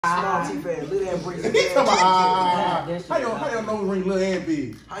T-Fan, Lil and Bree. How y'all know we ring Lil and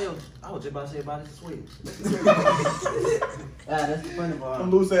Big? I was just about to say about it sweet. That's the funny part.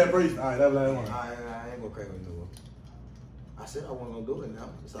 Some loose ass brace. Alright, that last one. I ain't gonna crack with no more. I said I wasn't gonna do it now.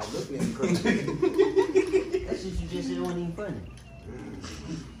 Stop looking at me crazy. That shit you just said wasn't even funny.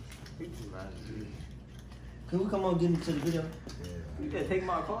 Can we come on get into the video? You just take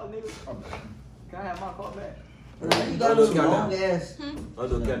my car, nigga. Can I have my car back? You got a long ass. I'll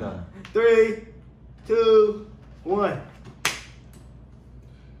do it now. 3, 2, 1.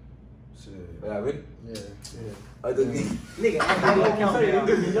 Shit. Yeah, ready? Yeah. I do it. Nigga, I can't say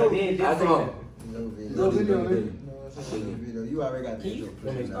it. I come on. No video. No video, No, it's just a video. You already got the intro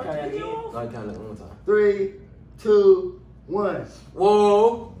played now. I can't look one more time. 3, 2, 1.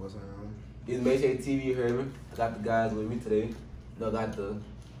 Whoa! What's on? It's Mayshade TV, you heard me? I got the guys with me today. I got the,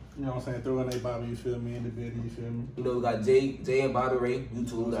 You know what I'm saying? Throw in a Bobby, you feel me? In the video, you feel me? we got Jay and Bobby Ray,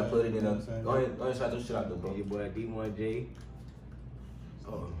 YouTube. I put it in You know there. what I'm saying? Go ahead, shout those shit out there, bro. Your boy D1J.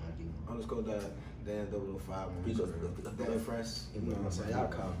 Oh, underscore Dan 005. Please go. Dan Fresh. You know what I'm saying? Y'all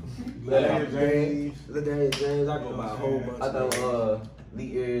call me. Lil James. Lil Daniel James. I go by a whole bunch. I thought,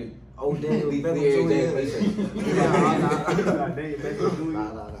 Lee Eric. Oh, Daniel. Lee Beckham Eric, Jr. James Mason.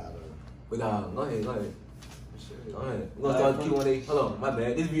 Nah. But go ahead. Go ahead. We're gonna start Q&A. Hold on, my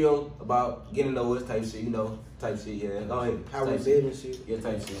bad. This video about getting to know us type shit, type shit, yeah. Go ahead. How we Type live and shit. Yeah,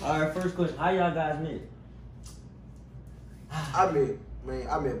 type shit. Alright, first question. How y'all guys met? I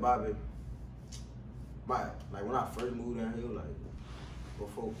met Bobby. Like when I first moved down here, like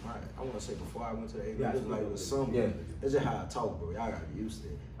before I want to say before I went to the A, it was like it was summer. Yeah. That's just how I talk, bro. Y'all gotta be used to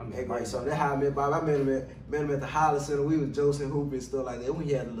it. So that's how I met Bobby. I met him at the Highland Center. We was Joseph hooping and stuff like that.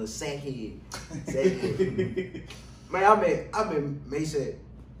 We had a little sack head. Man, I met Mason.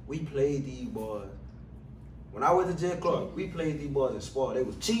 We played these boys. When I went to Jet Clark, we played these boys in sport. They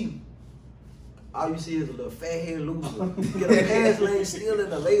was cheap. All you see is a little fat head loser. Get a pass lane steal in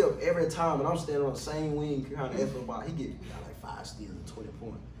the layup every time, and I'm standing on the same wing, kind of effing ball. He got like 5 steals and 20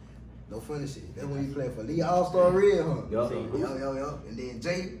 points. No funny shit. That's when he played for Lee All-Star Red, huh? Yo. And then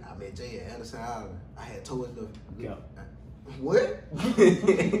Jay, I met Jay at Anderson Island. I had told him the. Yeah. What?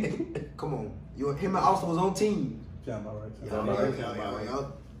 Come on. Him and Austin was on team. Yeah, I'm alright. Yeah.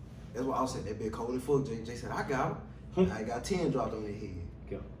 That's what I said. That bit cold as fuck. Jay said, I got him. I got 10 dropped on their head.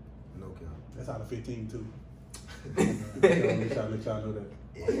 Yeah. No cap. That's out of 15 too. Let y'all know that.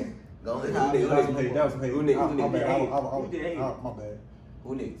 Yeah. Go ahead. That was some hate. That was some hate. Who next? My Who next? bad. My bad.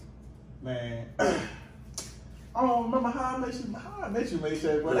 Who next? Man. I don't remember how I met you,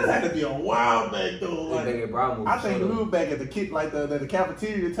 Mayshay, but that had to be a while back though. Back at Bravo. I think we were back at the the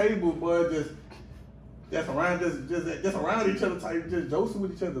cafeteria table, boy, just around each other, type, just joking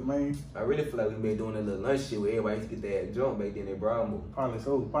with each other, man. I really feel like we been doing a little lunch shit where everybody used to get that jump back then at Bravo.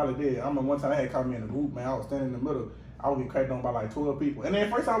 Probably did. I remember one time they had caught me in the group, man. I was standing in the middle. I was getting cracked on by like 12 people. And then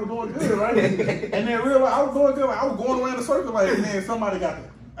first I was doing good, right? And then real I was doing good. Like, I was going around the circle like, man, somebody got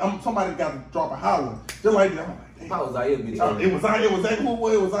to drop a holler. Just like that. I'm like, damn. I was out here, bitch. It was exactly who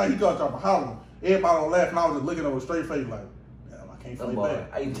it was. He got to drop a holler. Everybody was laughing. I was just looking over a straight face like, damn, I can't fight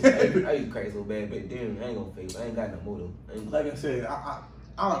back. I used to crack so bad back then. I ain't gonna fake. I ain't got no motive. Like I said,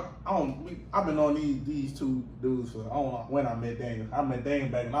 I've been on these two dudes for I don't know when I met Daniel. I met Daniel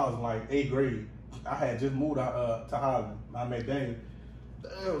back when I was in like 8th grade. I had just moved out to Holland. I met Daniel.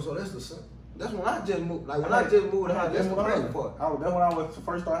 Damn, so that's when I just moved. Like when I just moved to Holland, that's the crazy part. That's when I was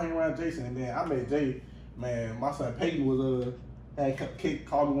first started hanging around Jason, and then I met Jay. Man, my son Peyton was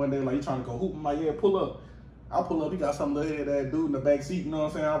called me one day like, you trying to go hoop? I'm like, yeah, pull up. I pull up. He got something to hear that dude in the back seat. You know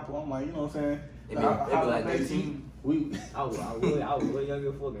what I'm saying? I'm like, you know what I'm saying? It be like 13. I was way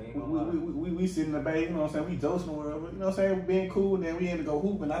younger fuck. We sit in the bay, you know what I'm saying? We joking or whatever, you know what I'm saying? We being cool, and then we ended to go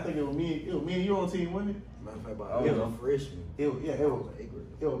hooping. I think it was me and you on team, wasn't it? Matter of fact, I was a freshman. It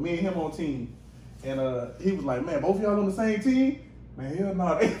was me and him on team. And he was like, man, both of y'all on the same team? Man, hell no.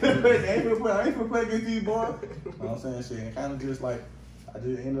 I ain't finna play against these boys. You know what I'm saying? Shit, and kind of just like, I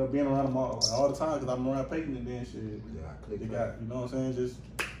just ended up being around them all the time because I'm around Peyton and then shit. Yeah, I clicked. You know what I'm saying? Just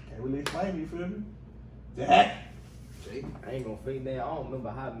can't really explain, you feel me? Jack. I ain't gonna fake that. I don't remember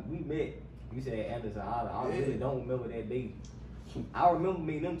how we met. You said Anderson Island. I really don't remember that day. I remember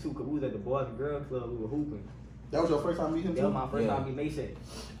meeting them two because we was at the Boys and Girls Club. We were hooping. That was your first time meeting him too? That was my first time meeting Mason.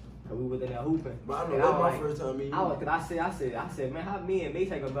 And we was in there hooping. But I know that was my first time meeting you. Cause I said, man, how me and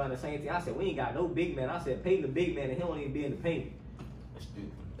Mason gonna be on the same team? I said, we ain't got no big man. I said, Peyton the big man and he don't even be in the paint.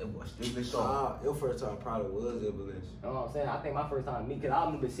 That boy stupid song. Your first time probably was in Valencia. You know what I'm saying? I think my first time meeting, cause I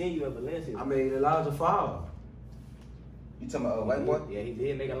remember seeing you in Valencia. I made Elijah Fall. You talking about white boy? Yeah, he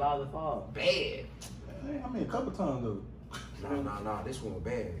did make a lot of fall. Bad. I mean, a couple times though. Nah. This one was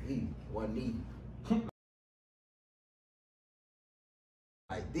bad. He wasn't neat.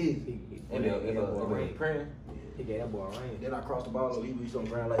 Like this. He And gave that boy a they ring. praying. He gave that boy a ring. Then I crossed the ball over. He reached on the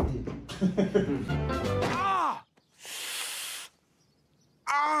ground like this.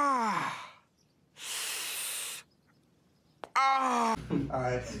 All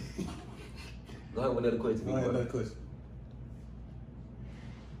right. Go ahead with another question. Go ahead, another question.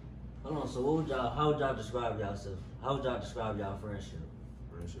 Hold on. So what would y'all? How would y'all describe yourself? How would y'all describe y'all friendship?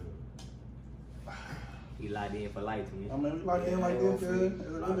 He locked in for life to me. I mean, we like him like this, good. It's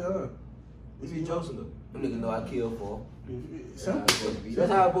really hard. We be Joseph though. Them niggas know I kill for. Simple.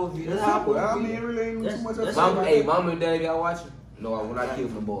 That's how it supposed to be. That's how it supposed I to be. mean, it really ain't too much of a Mama, hey, mama and daddy, y'all watching? No, when I kill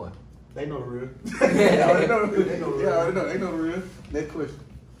for the boy. They know the real. They already know. They already know. They know the real. Next question.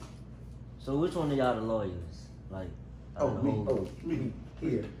 So which one of y'all the lawyers? Like, out of the Me. whole- Me.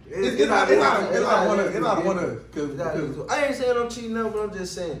 Here. It's not one of us. Cause I ain't saying I'm cheating now, but I'm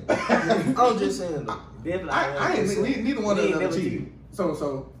just saying. I'm just saying though. Definitely. I ain't neither one of We us ain't ever never cheated. So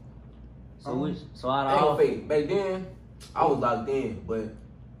So which? So I out ain't of gonna all, fake. Back then, I was locked in, but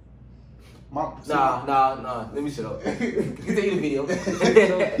nah. Let me shut up. Continue the video.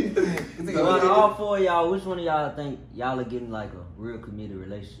 so out of all four of y'all, which one of y'all think y'all are getting like a real committed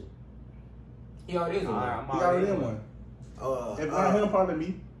relationship? He already is All one. right, I'm He already in one. If not him, probably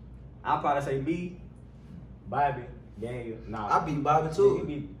me. I'll probably say me, Bobby, Daniel. Nah. I beat Bobby You too.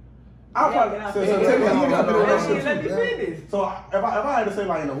 be. I'll probably. So tell me, you got a relationship. Let me finish. So if I had to say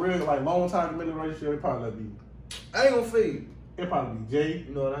like in a real like long time committed relationship, it probably be. I ain't gonna fake. It probably be Jay.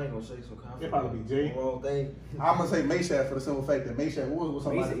 You know what? I ain't gonna say some confidence. It probably be Jay. Wrong thing. I'm gonna say Meshack for the simple fact that Meshack was with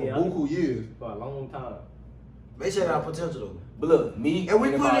somebody Meshack, for yeah. buku years. For a long time. Make sure got potential though. But look, me And we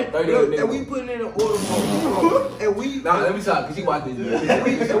put about it. 30 Look, other and we niggas. put it in an order for. And we. Nah, let me talk, cause she watched this video.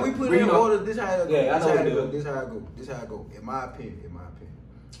 And we put it Bring in it up. order. This how it go. Yeah, I This know how what it it go. is. This how it go. This how it go. In my opinion.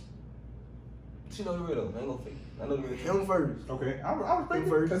 She know the real though. I ain't gonna fake. I know the real. Him first. Okay, I respect it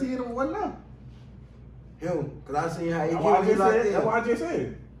First. because he hit him with one now. Him. Cause I seen how he That's why I get just like said. That's that. why I just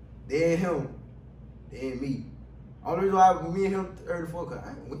said. Then him. Then me. Only reason why me and him 34, cause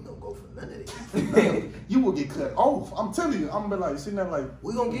we don't go for none of this. You will get cut off. I'm telling you. I'm gonna be like sitting there like.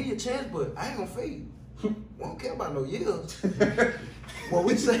 We gonna give you a chance, but I ain't gonna fade. We don't care about no years. What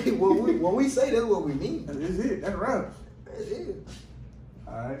we say, what we say, that's what we mean. That's it. That's right. That's it.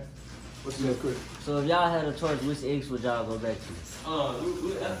 All right. What's the next question? So if y'all had a choice, which ex would y'all go back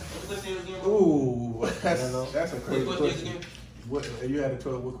to? Ooh, that's a crazy What's question. again? What if you had a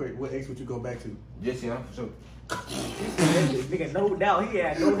choice? What ex would you go back to? Jesse, I'm for sure. Nigga, no doubt he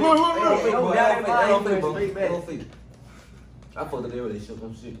had no I don't doubt. fake, bro. I fucked up their relationship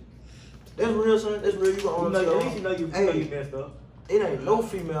and shit. That's real, son. That's real. You gonna At own least you know you Hey, messed up. it ain't no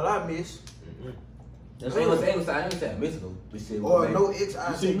female I miss, That's I ain't what, gonna say I miss it though. We said, or man. no ex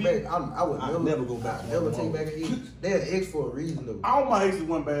I You see take me? back. I would I'd never go back to I'd never one take of back an ex. They're an ex for a reason though. All my exes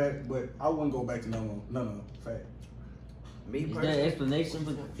went bad, but I wouldn't go back to none of them. Fact. Me is there an personally.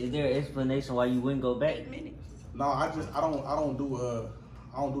 explanation? Is there an explanation why you wouldn't go back? No, I don't do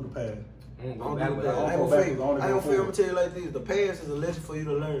the past. I don't Go do back with that. I I don't ain't go gonna back, fake. I only I go ain't gonna fake. I'm forward. gonna tell you like this: the past is a lesson for you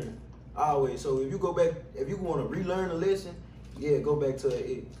to learn. Always. So if you go back, if you want to relearn a lesson, yeah, go back to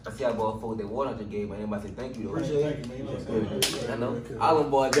it. I see I bought for that water I just gave, man. Everybody say thank you though. Appreciate Thank you, man. You know what I'm saying? I know. All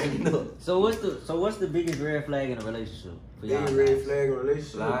them boys backing up. So what's the biggest red flag in a relationship for y'all? Big red guys? flag in a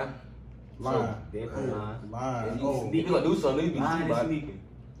relationship. Lying. Lying. Definitely lying. Lying. If Oh, you gonna do something, you be Lying and sneaky.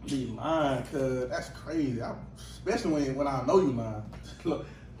 sneaking. be lying, cause that's crazy. Especially when I know you lying.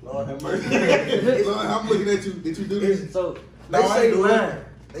 Lord have mercy. Lord, I'm looking at you. Did you do this? So They No, I say ain't doing it. lying.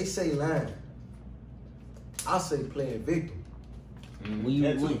 They say lying. I say playing victim. when you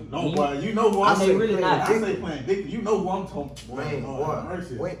That too. when, No, when you- boy, you know who I I'm say saying. really not. I say playing victim. You know who I'm talking about. Man, Lord have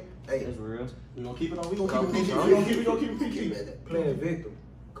mercy. boy. Wait, hey, that's real. We gonna keep it on. We gonna Come keep it. on, We gonna keep it PG. playing victim.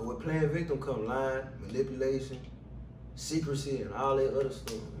 Cause with playing victim come lying, manipulation, secrecy, and all that other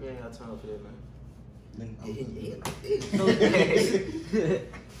stuff. We ain't got time for that, man.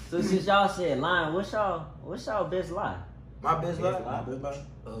 So since y'all said lying, what's y'all best lie? My best life. My best life.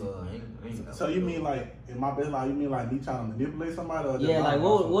 I ain't So you mean like in my best life? You mean like me trying to manipulate somebody? Or just Yeah, like lying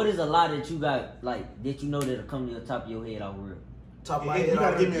what about what is a lie that you got like that you know that'll come to the top of your head out real? Top of my something? head. You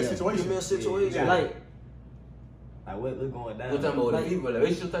gotta give me a Yeah. situation. Give me a situation. Yeah. Like Like what's going down? What time about Like- the people,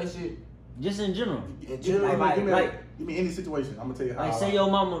 relationship type shit? just in general. In general, Like- give me like- give me any situation. I'm gonna tell you how. Like say your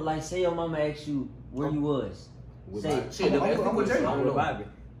mama asked you where you was. With Say my- Shit, I'm them with ask Jay. me I'm questions, with I don't know. Bobby.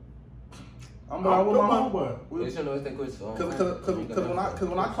 I'm with my homeboy. They should know it's that question. Cause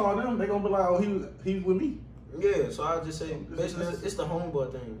when I call them, they gonna be like, oh, he's with me. yeah. So I just say basically it's the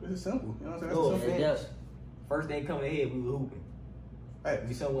homeboy thing. It's simple. You know what I'm saying? No That's simple. offense. first thing coming ahead, we were hooping. Hey,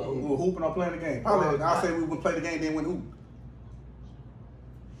 We somewhere we hooping. were hooping or playing the game. Probably, I'll say we would play the game, then went hoop.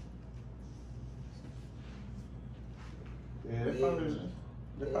 Yeah,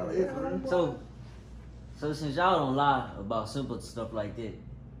 that's probably it for real. So since y'all don't lie about simple stuff like that,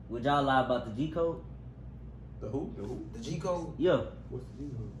 would y'all lie about the G code? The hoop? The G code. Yeah. What's the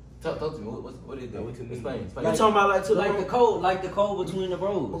deal? Talk to me. What is that? What you mean? Explain. You talking about Like the code between the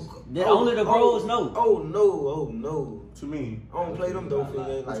bros. That Oh, only the bros know. Oh no. What you mean? I don't play them though.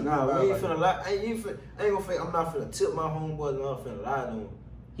 Like, What you nah, mean we by ain't finna lie. I ain't gonna fake. I'm not finna tip my homeboys. And I'm not finna lie to them.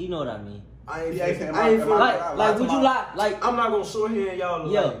 He know what I mean. I ain't Yeah, finna. am I ain't I- finna. Like would you lie? Like I'm not gonna sit here and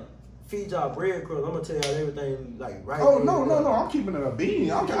y'all Yeah. like feed y'all breadcrumbs. I'm gonna tell y'all everything like right. Oh there. no! I'm keeping it a bean.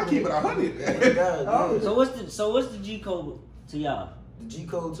 I keep it 100. Yeah. so what's the G code to y'all? The G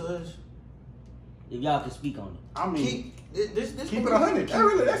code to us. If y'all can speak on it. I mean, Keep this. keep it 100.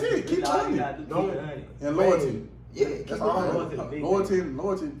 That's it. Keep it All you 100. gotta do, Don't- keep it 100. And loyalty. Yeah, keep That's it all. 100. Loyalty. You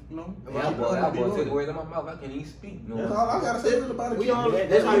know. Yeah, Keep it boy, 100, be take the loyal. words out of my mouth. I can't even speak. You know That's what all I'm I gotta say is about it. We all. That-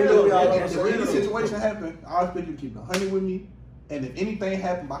 That's how you that's know we real. all. That's If any real. situation happen, I expect you to keep 100 with me. And if anything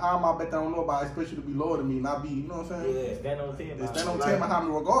happen behind my back that I don't know about, I expect you to be loyal to me, not be, you know what I'm saying? Yeah. Stand on 10. They stand on Like- 10 behind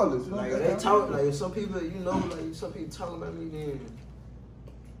me regardless. You know Like what they I'm talk, saying? like if some people, you know, like some people talk about me, then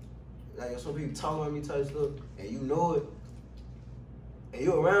like if some people talk about me type stuff, and you know it, and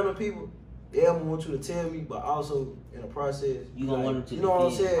you're around the people, they ever want you to tell me, but also in the process, You gonna like, want them to you know what I'm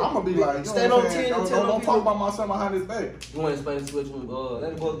defend. saying? I'm gonna be like, you stand know on what I'm 10 saying? and tell Don't them talk people. about my son behind his back. You want to explain the situation?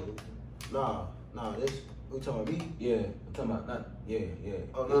 Let it go. Nah, that's we talking about me. Yeah, I'm talking about not. Yeah.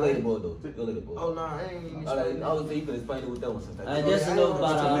 Oh, Your no, lady I- boy though. Your lady boy. Oh nah, I ain't even. I was say you could explain it with that one sometimes. Alright, that's I enough ain't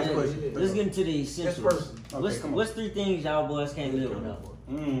about gonna all next that. question. Let's get into the That's essentials. personal. What's come on. what's 3 things y'all boys can't live without?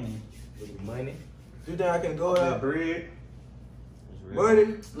 Money. You think I can go That out? bread.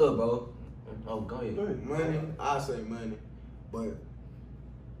 Money, Look, bro. Oh, go ahead. Go ahead. money. I say money, but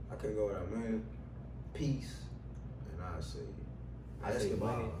I can't go without money. Peace, and I say I say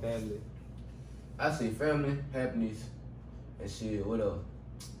money, family. I say family, happiness, and shit. What else?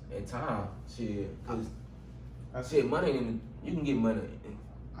 And time. Shit. 'Cause I shit, money. You can get money.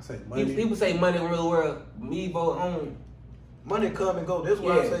 say money. People say money in the real world. Me, bro, Money come and go. That's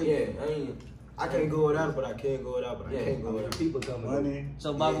what I say. Yeah. I can't go without it, but I can go without it, but I Yeah, can't go without it. People coming. Money.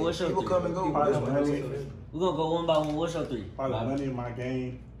 So Bobby, what's your People 3? come and go. Probably That's what I money. say. We're gonna go one by one. What's your 3? Probably Bobby? money in my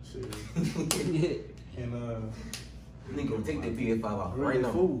game. Shit. And Nigga, gonna take that PS5 off really right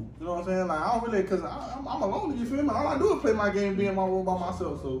now. food. You know what I'm saying? Like I don't really, cause I'm alone. You feel me? All I do is play my game, be in my room by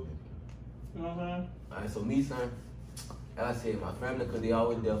myself. So you know what I'm saying? Alright, so me, son, I said my family, cause they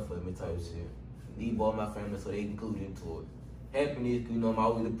always there for me type shit. Need all my family so they included into it. Happiness, you know I'm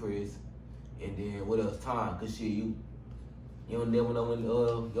always depressed. And then what else? Time, cause shit, you don't never know when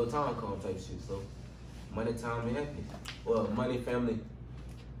your time comes type shit. So money, time, and happiness. Well, money, family,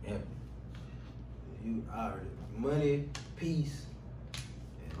 happiness. You already money, peace,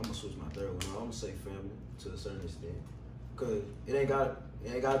 and I'm gonna switch my third one. I'm gonna say family to a certain extent, cause it ain't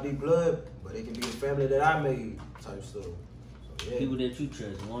gotta be blood, but it can be the family that I made type stuff. So yeah, People that you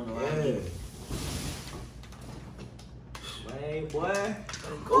trust, one around yeah. you. Man, boy.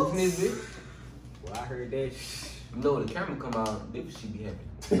 Go from this bitch. Well, I heard that. You know, the camera come out, they should be happy.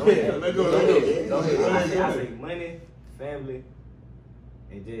 Go Yeah, ahead. let's go. Go ahead. Go ahead. I say money, family,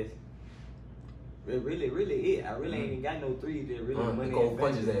 and just really it. I really ain't even got no 3. Just really money Go and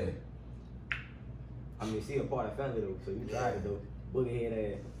punch his family. ass. I mean, she a part of family though, so you tried it though. Boogie head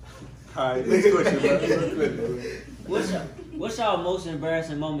ass. Alright, next question, bro. What's y'all most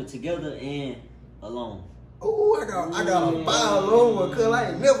embarrassing moment together and alone? Oh, I got a file long one, cause I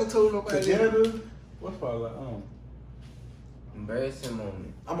ain't never told nobody. Together. What's probably like, Embarrassing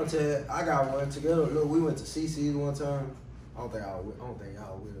moment. I'm gonna tell you, I got one together. Look, we went to CC's one time. I don't think y'all with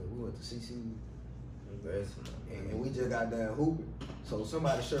us. We went to CC's. Embarrassing moment. And we just got done hooping. So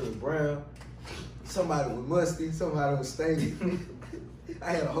somebody's shirt was brown, somebody was musty, somebody was stinky.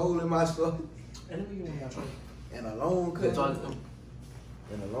 I had a hole in my stuff. And a long cut.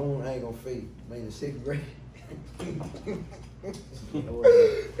 And a long, I ain't gonna fake. Made in 6th grade.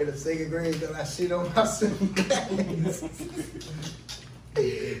 In the 2nd grade, cause I shit on myself.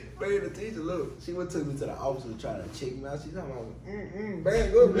 Man, the teacher, look, she went took me to the office to try to check me out. She talking about, bag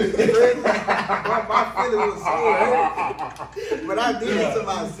up, Mr. My feelings was so hurt. But I did it to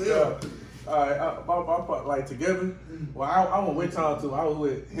myself. Alright, my part, like together. Well, I was with y'all too. I was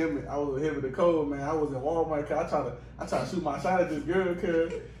with him and the code, man. I was in Walmart. Cause I tried to shoot my shot at this girl,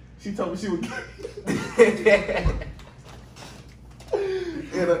 cause she told me she would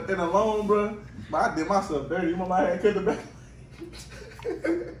in a loan, bro. But I did myself dirty. You remember I had cut the back.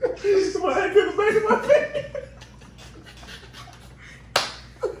 Somebody had cut the back of my face.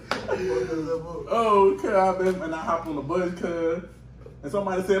 Oh, cuz I been and I hop on the bus, cuz, and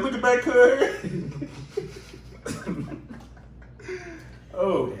somebody said, "Look at that, cuz."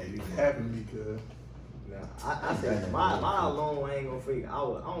 Oh, you happy to me, cuz. I said my alone I ain't gonna fake. I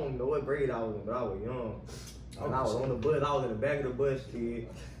don't know what grade I was in, but I was young. When I was on the bus, I was in the back of the bus, kid.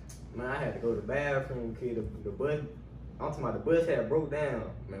 Man, I had to go to the bathroom, kid. The bus, I'm talking about the bus had broke down.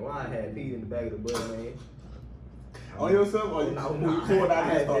 Man, why I had peed in the back of the bus, man. On yourself or you pulled I out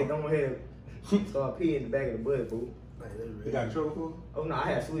had and to go ahead and start peeing in the back of the bus, boo. You got in trouble for it? Oh no,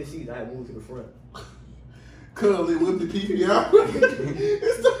 I had switch seats. I had moved to the front. Cuz it whipped the pee out.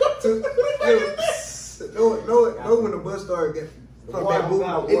 No, when the bus started getting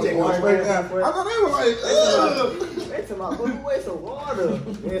it just goes straight down. I thought they were like, They tell my boy, who waste some water?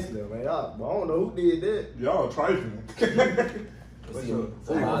 Listen, man, I don't know who did that. y'all trifling.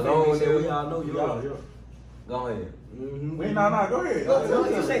 So my alone there. We all know you are. Go ahead. Wait, no, go ahead. No,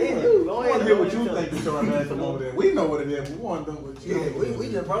 you say it. You go I want ahead. to hear what you think is your ass from over there. We know what it is, but we want to know what you Yeah, we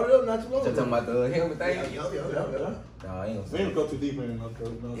just brought it up not too long Just talking ago. about the helmet thing. Yeah. Nah, I ain't gonna We say ain't it. go too deep in it, no, cuz. You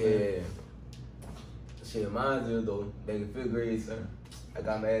know what I'm saying? Yeah. Shit, mine's is though, back in 5th grade, son. I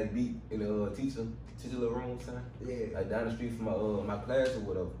got my ass beat in the teacher little room, son. Yeah. Like down the street from my class or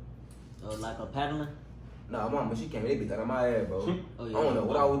whatever. Like a paddling? Nah, mama, she came, they beat that on my ass, bro. Oh, yeah. I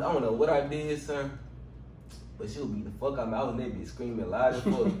don't know what I did, son. But she'll beat the fuck out of me. I was in there be screaming loud as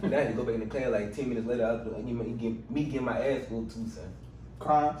fuck. And I had to go back in the class like 10 minutes later. I was me getting my ass whooped too, son.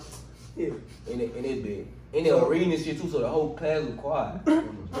 Crying. Yeah. In that bed. And they were reading this shit too, so the whole class was quiet.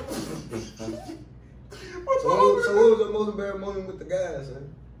 So what was the most embarrassing moment with the guys,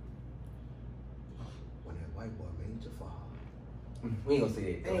 son? When that white boy made your fall. We ain't gonna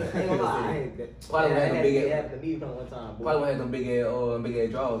say that. Ain't gonna lie, I ain't that. Probably That had them big ass- happened to me one time, boy. Probably had them big ass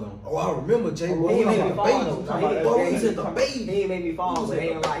drawers on. Oh, I remember Jay. Boy, He he ain't was made me at fall the though. baby. Boy, he was at the baby. He ain't made me fall, but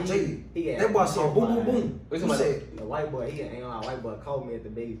ain't gonna lie. Jay, He had that boy said boom, boom, boom. Wait, He somebody- said, The white boy, he ain't gonna lie. White boy called me at the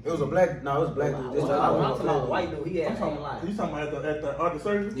base. it was a black, no, it was a black dude. I'm This talking about white dude. He had I'm ain't talking gonna lie. you talking about at the art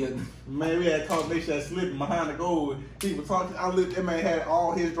surgery? Yeah. Man, we had caught Nation that slipping behind the goal. He was talking. I looked. That man had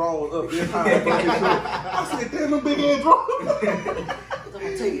all his drawers up this high. I said, "Damn, them big ass drawers." I'm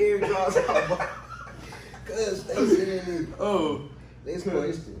gonna take air draws out. Cause they said, Oh, next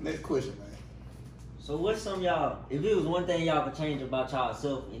question. next question, man. So what's some y'all, if it was one thing y'all could change about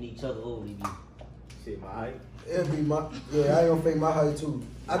y'allself and each other, what would it be? Shit, my height. It'd be my, yeah, I ain't gonna fake my height too.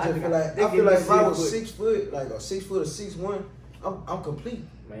 I just feel like, They I feel give me like if I was 6 foot. 6 foot, like a 6 foot or 6'1", I'm complete.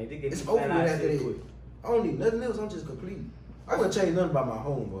 Man, they get It's me over fat with out after shit that. quick. I don't need nothing else. I'm just complete. I wouldn't change nothing about my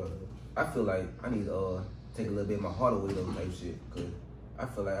homeboy. I feel like I need to take a little bit of my heart away though type shit. Cause I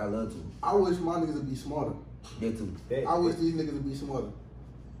feel like I love to. I wish my niggas would be smarter. Yeah too. I wish these niggas would be smarter.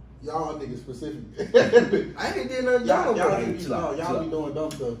 Y'all niggas specific. I ain't did nothing y'all young, be, chill out, y'all chill be out. doing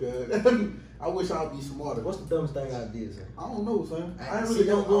dumb stuff, cuz. I wish I'd be smarter. What's the dumbest thing I did, sir? I don't know, son. I ain't See, really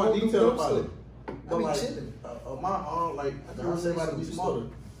gonna go I in don't do detail dumb about stuff. it. I But be like, chilling. my aunt, like, I I just say everybody to be stupid smarter.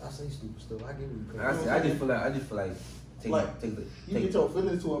 stuff. I say stupid stuff. I give you And I just feel like take Like, take the You take get your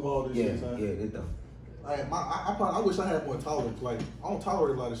feelings too involved in yeah shit, son. yeah it though. Like, I wish I had more tolerance. Like, I don't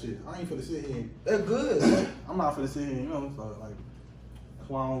tolerate a lot of shit. I ain't finna sit here and, They're good. I'm not finna sit here, you know, so like, that's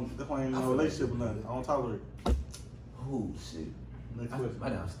why I ain't in a relationship or nothing. I don't tolerate. Oh shit. Next I question.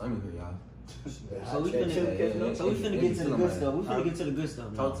 damn stomach here, y'all. So we finna get to the good stuff. We finna get to the good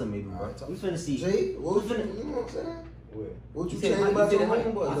stuff now. Talk to me, bro. We finna see. Jay, what We you, finna- you know what I'm saying? What? What you You said change height, about you your said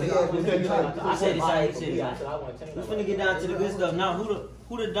height. homeboy? I He said asked me I to said change. I said this, I said We this. We finna get down to the good stuff. Now,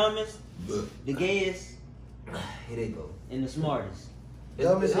 who the dumbest, the gayest, Here they go. and the smartest?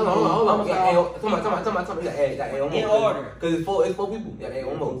 Dumbest Hold on. Come on. In order. Cause it's four people. Yeah, hey,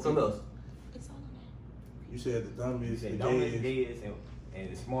 one more. Something else. You said the You dumbest, the said dumbest, gayest. gayest,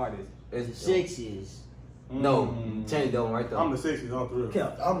 and the smartest. The It's sexiest. No, change that one right there. I'm the sexiest, all three.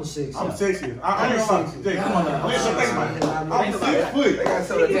 Kept. I'm a 6. I'm the sexiest. I ain't gonna lie. Jay, come on now. Listen, think about it. I'm 6 foot. They got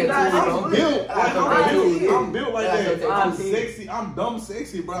some of the tattoos I'm on. built like I'm built like Yeah, that. I I'm see. sexy. I'm dumb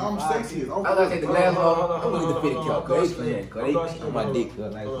sexy, bro. I'm sexy. I gotta take the glass off. I'm looking at the fitted cap. Cause they playing. Cause they on my dick.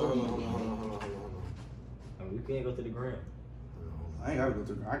 Cause like. Hold on. We can't go to the ground. I ain't gotta go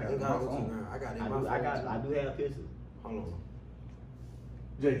to the. I got Ain't it gotta on go my to the phone. ground. I got it in my phone. I do have pictures. Hold on.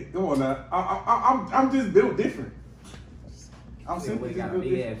 Jay, come on now. I'm just built different. I'm We simply got just a built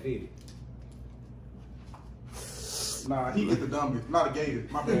big different. ass fitted. Nah, he is the dumbest, not the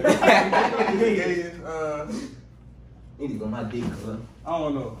gayest. My bad. The gayest. You need to go on my dick. Cause I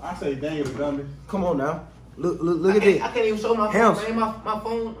don't know. I say Daniel the dumbest. Come on now. Look at I this. can't even show my House. phone. My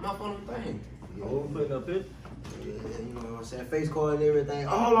phone thing. Oh, we putting up pictures. Yeah, you know what I'm saying? Face card and everything. Oh,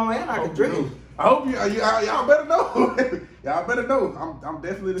 hold on, man. I can drink. I hope y'all better know. Y'all better know. I'm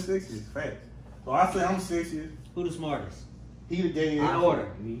definitely the sexiest. Facts. So I say I'm sexiest. Who the smartest? He the gayest. In order.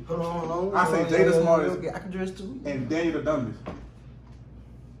 Hold on. I say Jay the smartest. I can dress too. And Daniel the dumbest.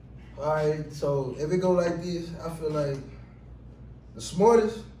 Alright, so if it go like this, I feel like the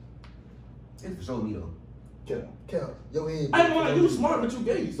smartest. It's for sure me though. Count. Your head. I ain't gonna you smart, but you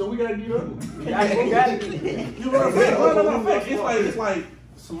gay, so we gotta get up. Yeah, you got it. You know what I'm saying? No. It's like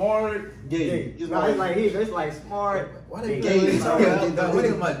smart, gay. It's like smart. Why they gay? gay? What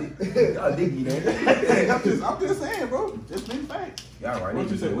is my dick? Y'all diggy, man. I'm just saying, bro. Just been facts. Y'all right. What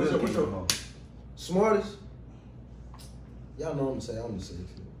you say? What's your Smartest? Y'all know what I'm saying. I'm the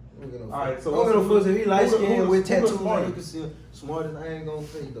sexiest. Alright, so I'm gonna fuss if he light who skinned with the tattoos. smartest? You can see smartest. I ain't gonna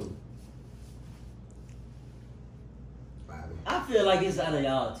fake though. I feel like it's out of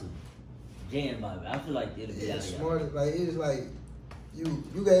y'all two. Jay and Bobby. I feel like it'll be out of y'all. Smartest. Like it's like you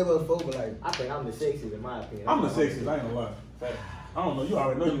gave us four, but like I think I'm the sexiest in my opinion. I'm the sexiest. I ain't gonna lie. Facts. I don't know. You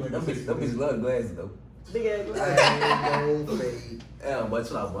already know you ain't the Them bitches sexiest. love glasses though. Big ass I glass. ain't gonna fake. Yeah, but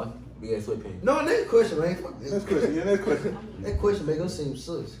chill out, boy. Big ass sweatpants. No, next question, man. Fuck this. Next question. Yeah, next question. That question make us seem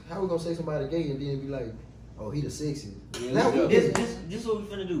sus. How we gonna say somebody gay and then be like, oh, he the sexiest? Yeah, Now we did. this what we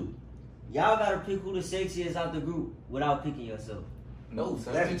finna do. Y'all gotta pick who the sexiest out the group without picking yourself. No,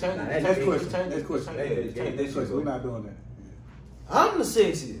 son. Next Just change it. question. Just change it. Next question. Just change that shit. We're not doing that. I'm the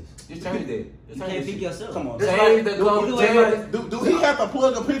sexiest. Just change that. You can't pick yourself. Come on. That's Change like- the color. Do he have to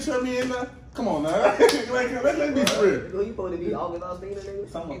plug a picture of me in there? Come on now. Let's be for real. You supposed to be August Alsina, nigga?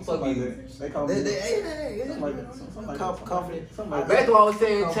 Something like that. They call me. Something like that. Something like that. Confident. Something like Back that. to what I was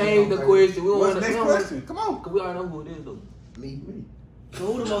saying, change the question. We don't What's want the to next question? Come on. Cause we already know who it is though. Me. So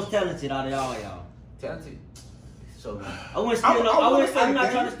who the most talented out of y'all? Talented. So I wouldn't steal no. I wanna say I'm not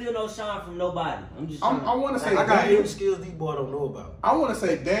Daniel. trying to steal no shine from nobody. I'm just. Trying I want to say I got Daniel. hidden skills these boys don't know about. I want to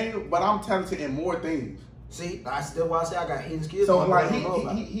say Daniel, but I'm talented in more things. See, that's why I say I got hidden skills. So boys like don't know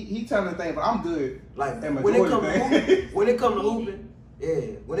about. he talented thing, but I'm good. Like in when it majority come to things. hooping, when it come to hooping, yeah.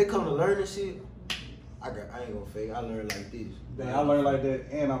 When it come to learning shit, I ain't gonna fake. I learned like this. Dang, I learned like that,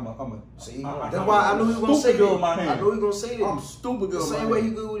 and I'm a. See, I'm that's why I knew he was gonna say stupid good that. with my I hand. knew he was gonna say that. I'm stupid good The with my same way hand.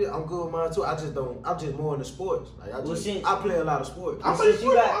 you good with it, I'm good with mine too. I just don't. I'm just more into sports. Like Well, since- I play a lot of sports. I Since play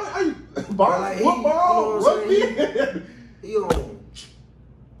you got- ball, Like, he- football, you know what I'm rugby. He on.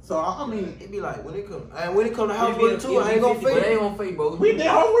 So I mean, It be like when it come to house It'll work be- too. I ain't gonna but it fake. ain't gonna fake, bro. we did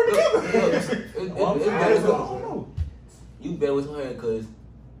homework together. It's I better don't go. know. You bet with her cause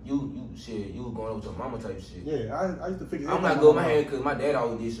you shit. You was going with your mama type shit. Yeah, I used to figure. I'm not good with my hand cause my dad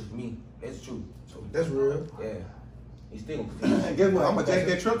always did shit for me. That's true. So That's real. yeah, he still gonna And guess what? I'm gonna jack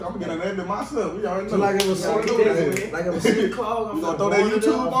that truck. I'm gonna get a name myself. We already know. So like it was We already something know that. like it was city clog. We gonna throw that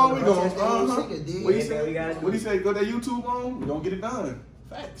YouTube on. We gonna. What What he Yeah, say? we got it. What he say? Go that YouTube on. We gonna get it done.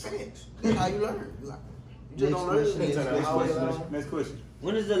 Facts. That's how you learn. You just don't learn. question, shit. Next How question. y'all- Next question.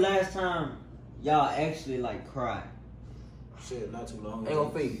 When is the last time y'all actually like cried? Shit, not too long. ain't gonna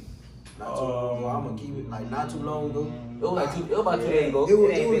fake. Not too long ago. I'm gonna keep it like not too long ago. It was like it was about 2 days ago. It was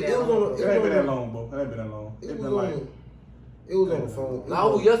It ain't been on. It ain't been that long, bro. It ain't been that long. It It's was been like. on. It was on the phone. Nah,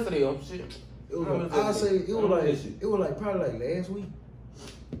 it was yesterday. Shit. It was I on. remember I say it I was remember like that shit. it was like probably like last week.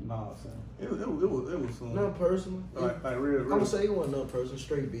 Nah, son. It was Nothing personal. like real. I'm gonna say it wasn't nothing personal.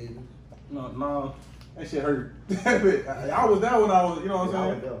 Straight business. No, that shit hurt. I was there when I was, you know what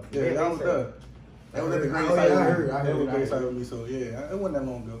I'm saying? Yeah, I was there. That was at the Oh, great yeah, side. I heard. That was great side with me. So yeah, it wasn't that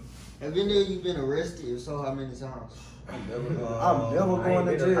long ago. Have any of you been arrested? If so, how many times? I'm never I going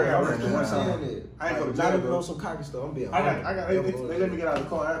to ain't jail. been- I I'm ain't just been- saying that. I ain't go to Like, jail, not even though. on some cocky stuff. I'm being I honest. got. Never They going to let me jail. get out of the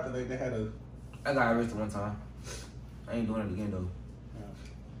car after they had a. I got arrested one time. I ain't doing it again though.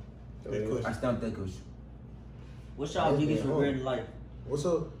 Big I question. stamped that cushion. What's y'all Yeah, biggest yeah. regret in life? What's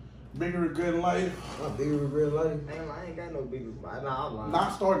up? Bigger regret in life. My big regret in life. Damn, I ain't got no big. Nah, I'm lying.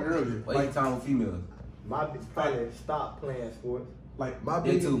 Not starting early. Waste time with females. My probably stop playing sports. Like My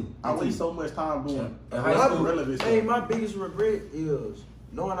They biggest, too. I waste so much time doing In high school, relevant hey, stuff. my biggest regret is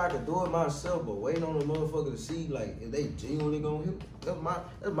knowing I could do it myself, but waiting on the motherfucker to see like if they genuinely gonna help.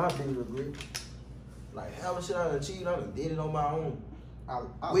 That's my biggest regret. Like how much shit I done achieved, I done did it on my own. I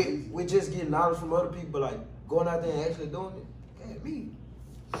With just getting knowledge from other people, but like going out there and actually doing it. Yeah, me.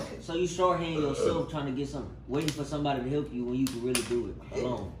 So you shorthand yourself trying to get something, waiting for somebody to help you when you can really do it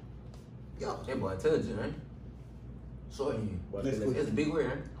alone. Yo, That boy intelligent, right? Short hand. Next It's a question. big word,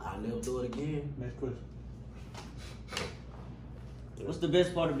 right? I'll never do it again. Next question. What's the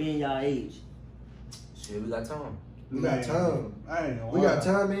best part of being y'all age? Shit, we got time. We got time. I ain't gonna We lie. got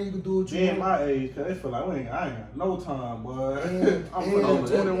time, man. You can do what you Me want. and my age, cause it feel like I ain't got no time, boy. And- I'm and-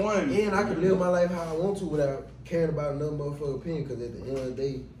 21. And I can live my life how I want to without caring about another motherfucker's opinion. Cause at the end of the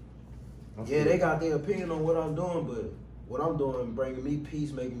day, yeah, they got their opinion on what I'm doing, but what I'm doing bringing me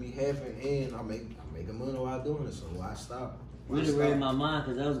peace, making me happy, and I'm making money while doing it. So why stop? Really read my mind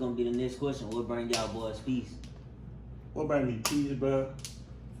because that was gonna be the next question. What bring y'all boys peace? What bring me peace, bro?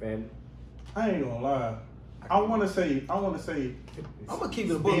 Family. I ain't gonna lie. I wanna say I'm gonna keep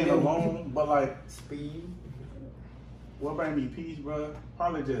it a book. being alone, but like, Speed. what bring me peace, bro?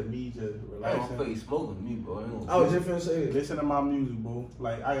 Probably just me just I ain't relaxing. gonna fake smoking me, bro. I was just finna say it. Listen to my music, bro.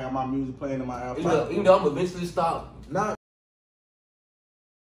 Like, I got my music playing in my iPod. Even though I'm eventually stop. Not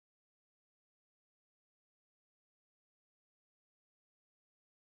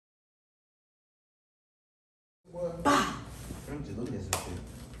I'm just looking at some shit.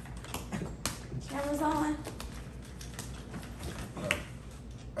 Cameras on.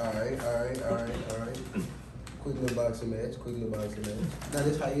 Alright. Quick little boxing match. Now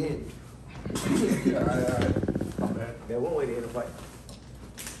this how you end it. Alright. That one way to end the fight.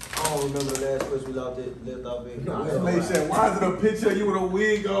 I don't remember the last question we left off in. That man said, why is it a picture of you with a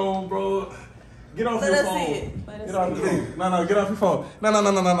wig on, bro? Get off Let your us phone. see it. Let us Get off see your phone. No, get off your phone. No,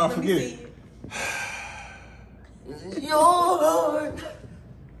 Let me forget see it. Your Lord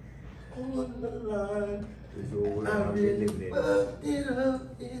on the line. It's your way. I'm just living it.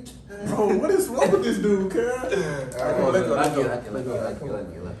 Bro, what is wrong with this dude, cuz? Alright, let's go.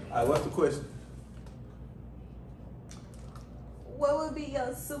 Alright, what's the question? What would be your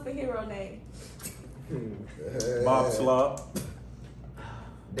superhero name? Bob Slop.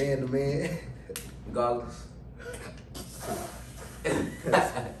 Dan the man. Goggles.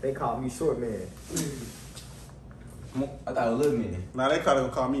 They call me Short Man. I got a little minute. Now they probably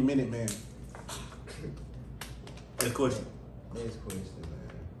gonna call me Minute Man. Next question. Next question, man.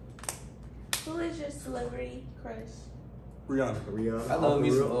 Who is your celebrity crush? Rihanna. Rihanna. I love me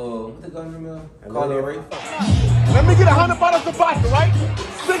For some, real. what the gun name? I love Carly that. Rae. Let me get 100 bottles of vodka, right?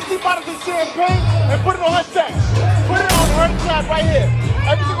 60 bottles of champagne, and put it on her tab. Put it on her tab right here.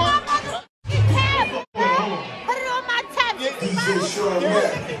 Everything on. Put it on my tab. Yeah, 60 bottles? yeah.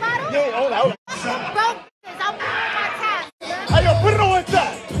 60 bottles? Yeah, hold on. Bro, I'm putting it on my tab. Hey, yo, put it on her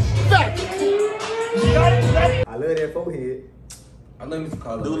tab. Fact. You got it? You got it? I love that forehead. I love me some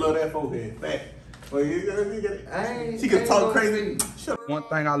Carly Do Rae. love that forehead. Fact. Well, you get it. She I can ain't talk gonna crazy. say- Shut up. One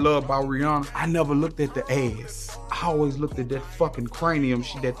thing I love about Rihanna, I never looked at the ass. I always looked at that fucking cranium,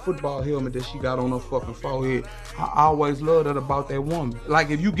 that football helmet that she got on her fucking forehead. I always loved that about that woman. Like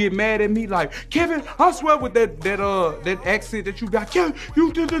if you get mad at me, like Kevin, I swear with that accent that you got, Kevin,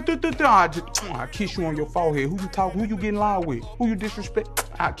 you I kiss you on your forehead. Who you talking? Who you getting loud with? Who you disrespect?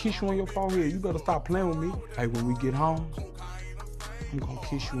 I kiss you on your forehead. You better stop playing with me. Hey, when we get home, I'm gonna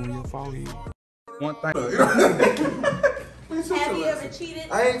kiss you on your forehead. One thing. Have you ever cheated?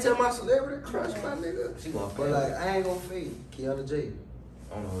 I ain't tell my celebrity crush, my nigga. She gonna But play. like, I ain't gonna fake Kiana J.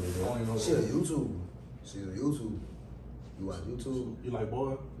 I don't know who it is. She a YouTube. You watch YouTube? You like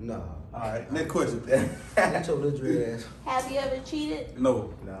boy? Nah. Alright, next question. Get your little dread ass. Have you ever cheated?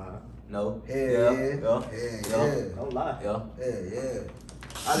 No. Nah. No. Hell yeah. Yeah. Don't lie. Yeah. Yeah.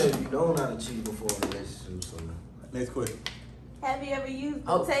 I didn't be known how to cheat before in a relationship, so. Next question. Have you ever used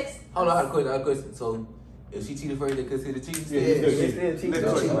the Oh, text? Hold on, I had a question. So, if she cheated first, they consider cheating? Yeah, Yeah, still yeah, cheating. still cheating. Next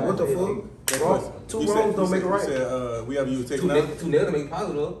Cheating. question. What the Yeah, fuck? Next Wrong. question. Two You wrongs said- don't make a you right. said, we have you take Two now? niggas make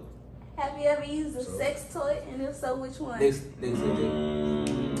positive. Have you ever used a sex toy? And if so, which one? Next subject.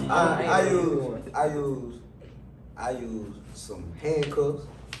 I use some handcuffs.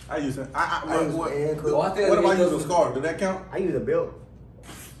 I use it. I use What handcuffs. Oh, I think if I I use a scarf? Did that count? I use a belt.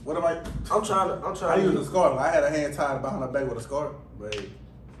 What if I I'm trying I to use a scarf? I had a hand tied behind her back with a scarf. But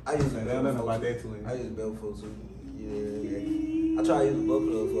I use a Man, belt nothing for about too. that too. I use a belt for too. Yeah. I try to use a butt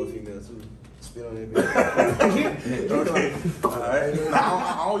plug for a female too. Spit on that bitch. Okay. Alright. I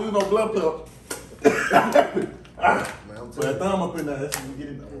don't use no blood plug. Man, I'm Put telling a you. thumb up in there. That's when you get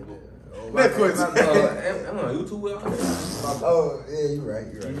it. Oh, Next my- question. I'm on YouTube with her. Oh, yeah, you're right.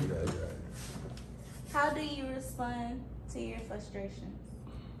 How do you respond to your frustrations?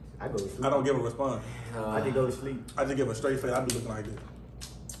 I go to sleep. I don't give a response. I just go to sleep. I just give a straight face. I be looking like this.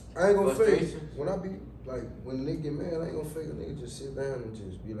 I ain't gonna fake. Frustration. When I be like, when a nigga get mad, I ain't gonna fake a nigga. Just sit down and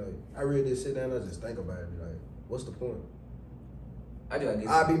just be like, I really just sit down and I just think about it. Be like, what's the point? I just gotta get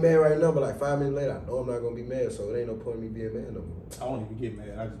I'll be mad right now, but like 5 minutes later, I know I'm not gonna be mad, so it ain't no point in me being mad no more. I don't even get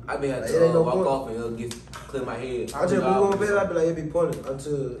mad. I just I be had It ain't to no walk point. off and get clear my head. I just move on bed, I be like, it be pointless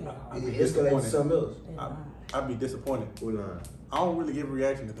until I it be escalates to disappointed. something else. I be disappointed. Who lying? I don't really give a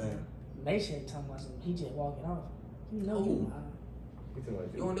reaction to things. They shit talking about some. He just walking off. No. You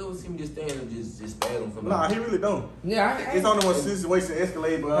don't never see me just stand and just spaz on somebody. Nah, he really don't. Yeah, It's only when situation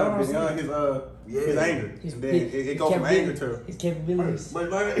escalate beyond his anger. And then it goes from anger to his capabilities.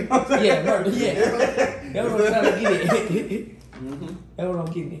 Murder. Yeah, murder. Yeah. That's what I'm trying to get at. That's what I'm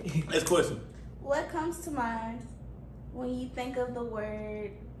getting at. Next question. What comes to mind when you think of the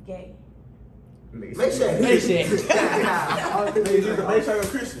word gay? Make sure. Make sure you're a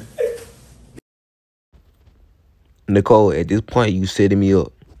Christian. Nicole, at this point, you setting me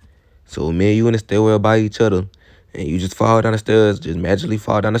up. So me and you in the stairwell by each other, and you just fall down the stairs, just magically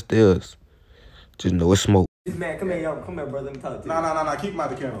fall down the stairs. Just know it's smoke. This man, come here, brother. Let me talk to you. Nah. Keep him out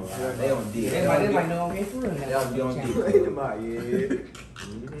the camera. Yeah, they on D. They might know I'm for real. They on D on D.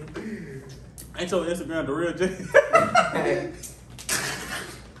 Ain't your Instagram the real J?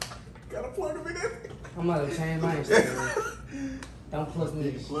 Gotta plug him in there. I'm about to change my Instagram. Don't plug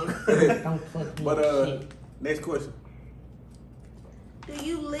me. Don't plug me. But next question. Do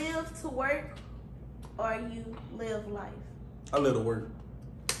you live to work or you live life? I live to work.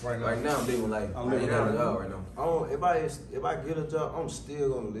 Right now, I'm living life. I'm living life right now. If I get a job, I'm still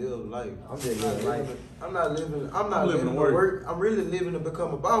gonna live life. I'm just living life. I'm not living to work. I'm really living to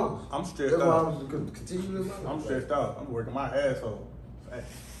become a boss. I'm stressed That's why out. I'm gonna continue to live my life. I'm stressed out. I'm working my asshole.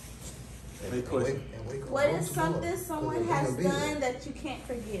 Next question. What is something someone has done that you can't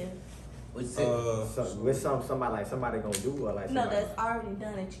forgive? With somebody gonna do or like No, somebody? that's already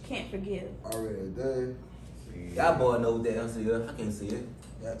done that you can't forgive. Already done. Y'all boy know what that answer is. I can't see it.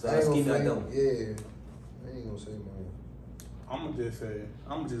 So I skip that though. Yeah. I ain't gonna say mine. I'm gonna just say,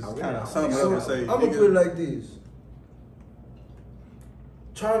 I'm just I kind of really- sum it up and say, I'm gonna put it like this.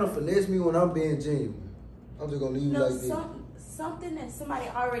 Trying to finesse me when I'm being genuine. I'm just gonna leave it No, like this. something that somebody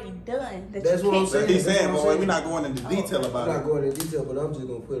already done that That's you what I'm can't saying. he's saying, That's what I'm boy, saying. we're not going into detail I'm about not it. going into detail, but I'm just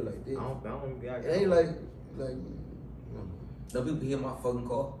gonna put it like this. It ain't like No people hear my fucking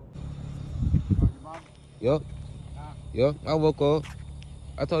call. Yup. I woke up.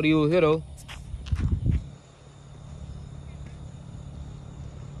 I told you was here though.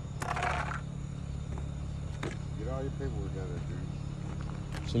 Get all your paperwork out of there,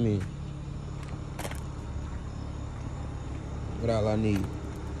 dude. What you mean? What all I need?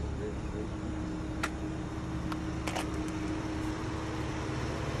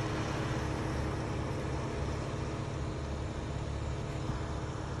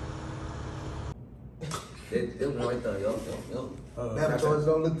 They one right there, yo. Mandatories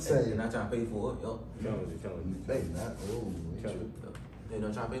don't look the same. They're not trying to pay for it, yo. They not. Oh, They're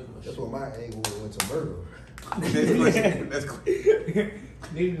not trying to pay for it. that's what my angle went to murder. Next question. That's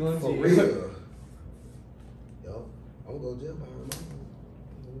Nigga going For to real. jail. Yo, I'm gonna go to jail by her.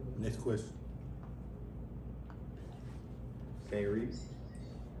 Next question. Can't read.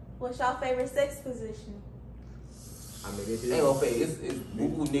 What's your favorite sex position? I mean, this Ain't gonna pay. It's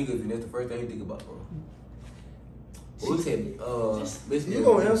boo niggas, and that's the first thing you think about, bro. Who said, You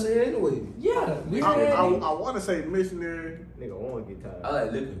gonna answer it anyway. Yeah. I want to say missionary. nigga want to get tired. I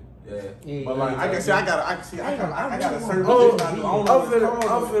like liquor. Yeah. But like, I can see, I gotta serve Oh, this. I'm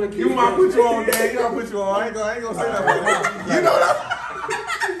finna You might put you on, man. You gotta put you on. I ain't gonna say that. You know what I'm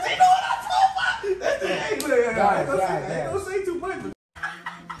That's the angle. I ain't gonna say too much.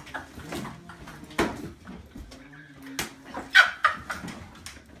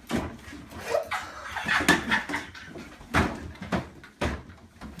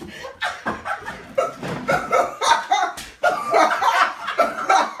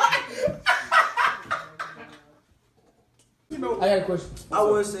 I got a question. I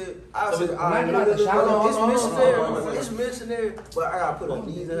would say, it's missionary, but I gotta put her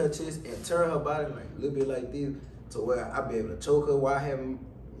knees in her chest and turn her body like a little bit like this, to where I be able to choke her while having,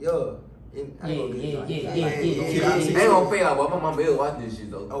 I ain't gonna pay out, but my mama will watch this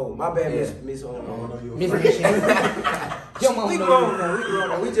shit though. Oh, my bad, Miss Your mama We grown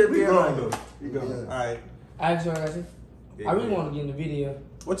now. We just be grown though. Alright. I really want to get in the video.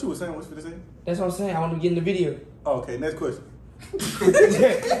 What you was saying? What you was saying? That's what I'm saying. I want to get in the video. Okay, next question.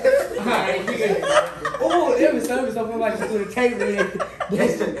 Oh, every something like you put a tape in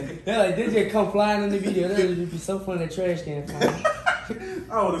it. They're like, they just come flying in the video. That would be so funny, the trash can flying.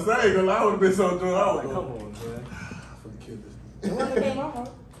 I would have said, I would have been so drunk. I would Come on, man.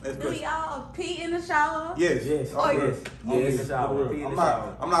 Do y'all pee in the shower? Yes. Yes. Oh, Yes. Yes. In the shower. Pee in the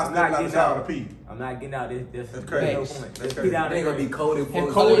shower. I'm not stepping out the shower to pee. I'm not getting out this. That's crazy. No point. That's Pee down They ain't gonna be cold as fuck.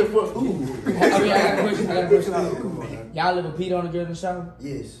 Cold as fuck. I got a question. Y'all ever peed on a girl in the shower?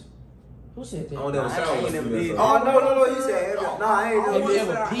 Yes. Who said that? I don't never shower. Oh, no, he said, no, I ain't Have you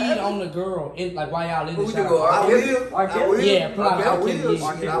ever never. peed on the girl, like while y'all in the Who shower? I will. Yeah, pull out I R. Kelly. will.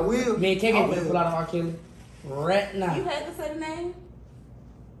 I will. Me and KK finna pull out of R. Kelly. Right now. You had to say the name?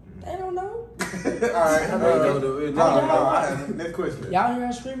 They don't know. Alright, I have next question. Y'all hear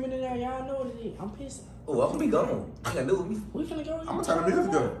her screaming in there? Y'all know what it is. I'm pissed. Oh, I'm gonna be gone. I gotta do with me. We finna go. I'm gonna turn the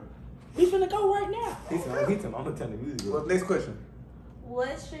music up. We finna go right now. I'm gonna turn the music up. Well, next question.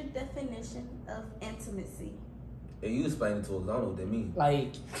 What's your definition of intimacy? Hey, you explain it to us. I don't know what that means.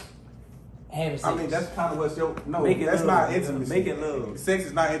 Like, having sex. I mean, that's kind of what's your Making that's love. not intimacy. Making love. Sex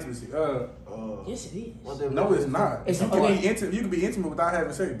is not intimacy. Yes, it is. No, it's not. It's You can okay. be intimate. You can be intimate without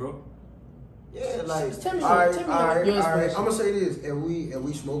having sex, bro. Yeah, like, Tell me all right, your I'm inspiration. gonna say this: if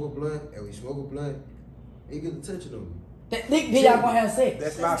we smoke a blunt, he get the touching on me. Then y'all gonna have sex.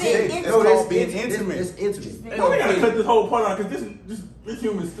 That's not being sex. intimate. That's called being It's intimate. intimate. Why we gotta cut this whole part out? Cause this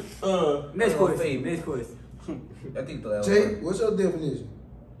human. Next question. Next question. I think the Jay, what's your definition?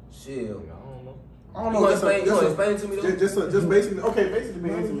 Shit. I don't know. You wanna explain it to me though? Just basically, okay. Basically,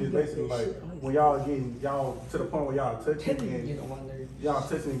 being intimate is basically like when y'all to the point where y'all touching and y'all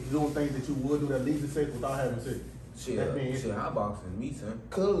touching and doing things that you would do that leads to sex without having sex. Shit, That's being shit, intimate. hot boxing, me, son.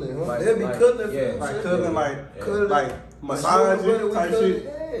 Cuddling, huh? Like- They'll be like- cuddling. yeah, Like cuddling, Cuddling. like massaging type shit.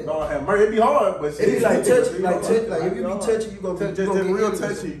 Yeah. Lord have mercy, it be hard, but shit. It be like touching, know, like if you be touching, you gonna be just you gonna real get into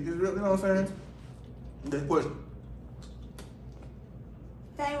it. touchy. Just real, you know what I'm saying? Next question.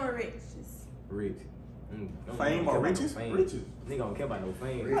 Fame or riches? Rich. Fame or riches? Riches. Nigga don't care about no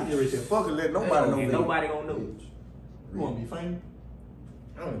fame. I get rich and fucking let nobody know. Ain't me. nobody gonna know. You wanna be famous?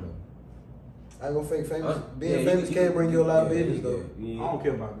 I don't know. I ain't gonna fake famous. Being Yeah, famous can't bring you a lot of business though. I don't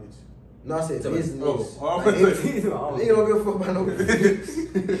care about bitches. No, I said business. Oh, Like, I'm gonna say. Nigga don't give a fuck about no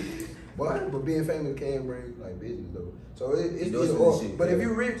business. But being famous can bring like business though. So it's Those either are the or. shit, But yeah. if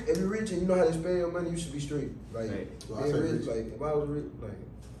you rich and you know how to spend your money, you should be straight. Like So I being say rich, rich. like if I was rich,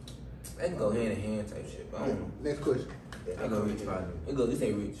 like They can go hand in hand type shit. But I don't know. Next question. I go rich probably. It go. This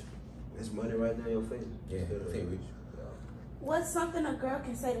ain't rich. it's money right there in your face. Yeah, this ain't rich. What's something a girl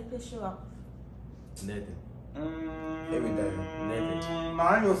can say to piss you off? Nothing. Everything. Nothing. No,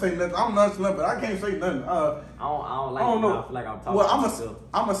 I ain't gonna say nothing. I'm nonchalant, but I can't say nothing. I don't like I don't it. know. I feel like I'm talking Well, to I'm myself.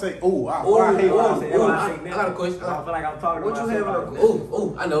 gonna say, oh, I hate I when say- I I I got a question. I feel like I'm talking What to you myself. have?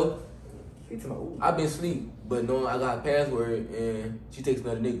 Oh, I know. He talking about, ooh. I've been asleep, but knowing I got a password and she takes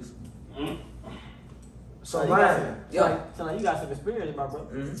me other niggas. So you mine. got some- so like you got some experience, my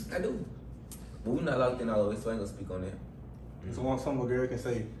brother. I do. But we not locked in all the way, so I ain't gonna speak on that. So some girl can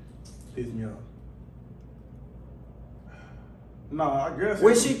say, piss me off. No, a girl said,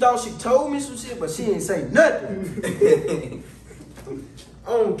 When she thought she told me some shit, but she ain't say nothing. I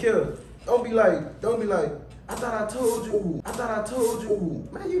don't care. Don't be like, I thought I told you.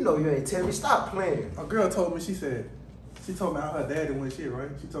 Man, you know you ain't tell me. Stop playing. a girl told me, she told me how her daddy went shit, right?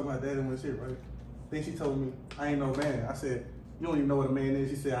 She told me her daddy went shit, right? Then she told me, I ain't no man. I said, you don't even know what a man is.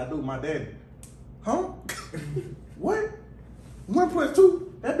 She said, I do, my daddy. Huh? What? 1 +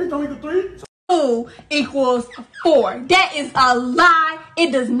 2? That bitch don't equal 3? 2 equals 4. That is a lie.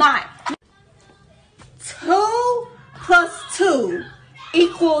 It does not. 2 + 2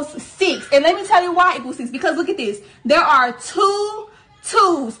 equals 6. And let me tell you why it equals 6. Because look at this. There are 2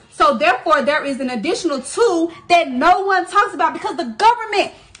 2's. So therefore, there is an additional 2 that no one talks about because the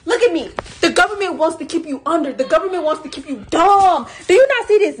government, look at me. The government wants to keep you under. The government wants to keep you dumb. Do you not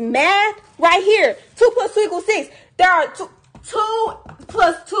see this math right here? 2 + 2 equals 6. There are 2 +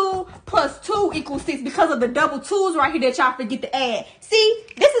 2 + 2 equals 6 because of the double 2's right here that y'all forget to add. See,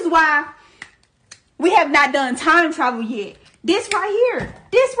 this is why we have not done time travel yet. This right here.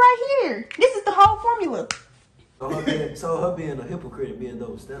 This is the whole formula. So her being a hypocrite and being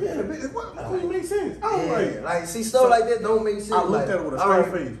double standard. Yeah, bitch, what don't even make sense. I was Yeah, like see stuff like that don't make sense. I looked like, at it with a all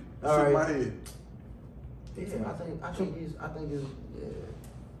straight right, face. all Shook right. my head. Yeah, I think it's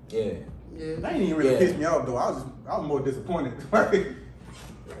Yeah. yeah. That ain't even really Yeah. pissed me off though. I was more disappointed. You I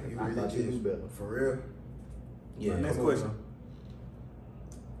really thought you did. knew better. For real. Yeah. Next question.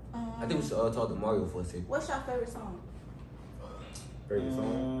 I think we should talk to Mario for a second. What's your favorite song? Favorite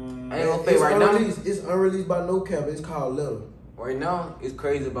song? I ain't gonna say right now. It's unreleased by No Cap. It's called Letter. Right now, it's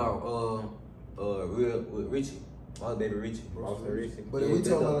crazy about real with Richie, my baby Richie. But if we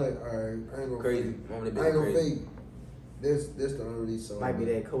talking about like, alright, I ain't gonna Crazy. fake. Mama, I that ain't baby gonna crazy. fake. That's the unreleased song. Might be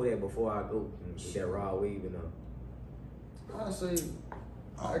that Kodak Before I Go. With that raw wave and I say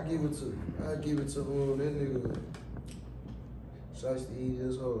I give it to that nigga. Shots to eat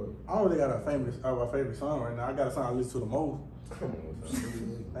his hard. I don't really got a favorite song right now. I got a song I listen to the most. come on,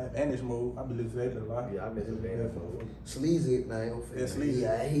 son. That Vanish Mode. I been listening to that a lot. Yeah, I've been to the band for Sleazy, nah, I ain't gonna fake. Yeah, Sleazy.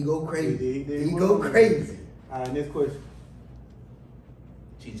 Yeah, he go crazy. He He go crazy. All right, next question.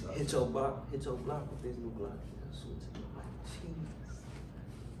 Hit your block with this new block.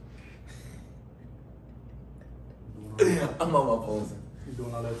 I'm on my phone. You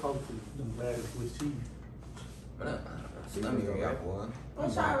doing all that talking to them bad as Swiss cheese. Let me go out, boy.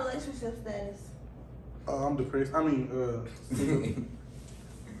 What's your relationship status? I'm depressed. I mean,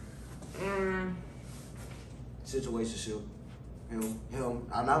 Situationship. Him.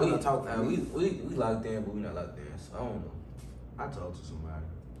 I'm not gonna talk to we locked in, but we not locked in, so I don't know. I talk to somebody.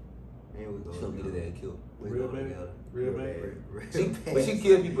 And we go. She'll get his ass killed. real bad. Real bad. But she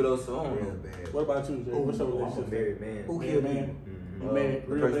kill people though, so I don't Real know. bad. What about you, Jay? What's your I'm a relationship? married man. Who Married killed man? me? You married?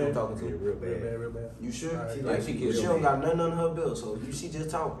 The Real person I'm bad? talking to. Real Real bad. bad, real bad. You sure? Alright. She, Like, she killed she me. don't got nothing on her belt, so she just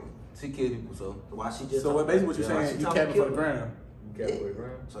talking. She kill people, so Why she just? So what basically what you're Why saying, she you talking capping for the kill? ground. Cat for the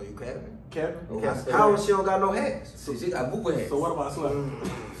ground. So you capping? Capping? How she don't got no hats? so she got buku hats. So what about Slim?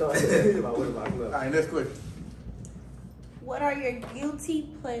 So what about Alright, next question. What are your guilty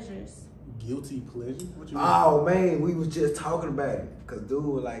pleasures? Guilty pleasure? What you mean? Oh man, we was just talking about it. Cause dude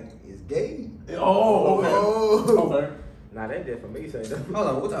was like, it's gay. Oh, okay. Okay. Nah, that did for me. Say that. Hold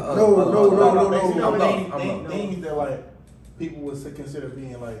on, what y'all? No. Things that like people would consider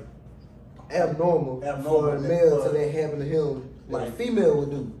being like Abnormal for a male to that happen to him, like a female would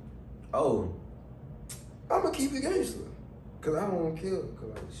do. Oh, I'ma keep it gangster. Cause I don't kill. Cause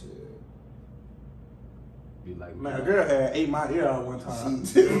like shit. be like, man, a girl had ate my ear out one time.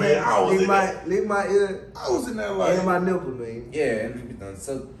 See, man, I was leave my ear. I was in there like And my nipple, man. yeah, and be done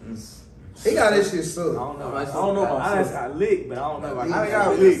so. He got that shit I sucked. don't know. I don't know about I suck. got licked, but I don't know about I ain't Yeah,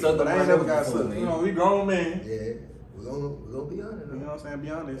 got licked, suck but I the ain't never got before, sucked. man. You know, we grown men. Yeah, we gonna be honest. You know what I'm saying? Be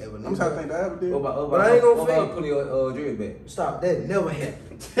honest. Yeah, but I'm trying to think that I ever did. What about, But I ain't gonna what about fake. put your dread back? Stop, that never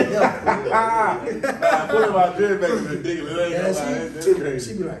happened. Never. Nah, put my dread back is ridiculous. That ain't Yeah, gonna lie. That's she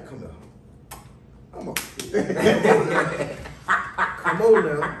crazy. be like, come on. I'm on. Come on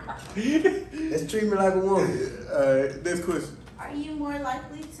now. Let's treat me like a woman. Next question. Are you more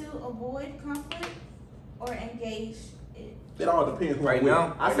likely to avoid conflict or engage it? It all depends who Right I'm with.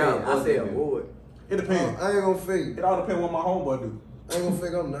 now? I say avoid. It depends. I ain't gonna fake. It all depends what my homeboy do. I ain't gonna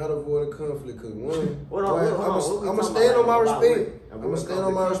fake I'm not avoiding conflict, cause one, Hold on, hold on, what we I'm gonna talking stand on my about? respect. About I'm gonna stand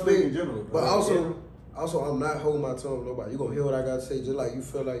on my Conflict in respect. general. But also I'm not holding my tongue to nobody. You gonna hear what I gotta say, just like you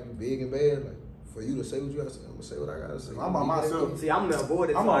feel like you big and bad. Like for you to say what you gotta say, I'm gonna say what I gotta say. I'm by myself. See, I'm gonna avoid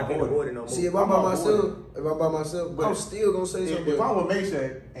it. I'm So I gonna can't avoid avoid it no more. See, if I'm I'm by not myself, But I'm still gonna say something. If I'm with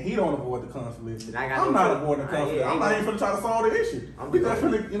Mayshack and he don't avoid the conflict, Then I got I'm no not choice. avoiding the conflict. I'm not even gonna try to solve the issue. I'm We just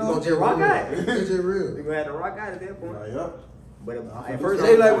definitely, you know, Gonna just rock out. It's just real. We gonna have to rock out at that point. Like, yep. But I'm at finna first, It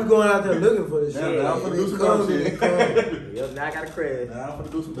ain't like we going out there looking for this Yeah, shit. man, I'm Like, finna do it some comes dumb and shit. it comes. Yep, now I gotta crash. Nah, I'm gonna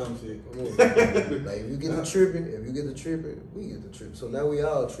do some dumb shit. Come on. Like if you get the tripping, we get the tripping. So now we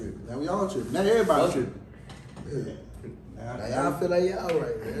all tripping. Now we all tripping. Now everybody tripping. Now y'all feel like y'all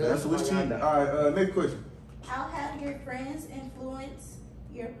right, man. That's what's cheap. All right, next question. How have your friends influenced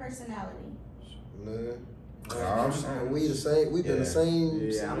your personality? Man, we the same. We been the same.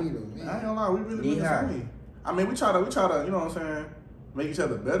 Yeah. I ain't gonna lie, we really been the same. I mean, we try to, you know what I'm saying, make each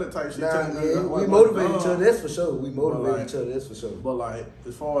other better type shit. Nah, Tell yeah, them we what motivate done. each other. That's for sure. We motivate like- each other. That's for sure. But like,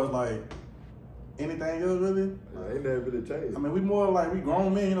 as far as like anything else, really, Ain't never really changed. I mean, we more like we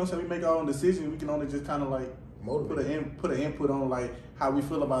grown men. You know what I'm saying? We make our own decisions. We can only just kind of like motivate. put an input on like how we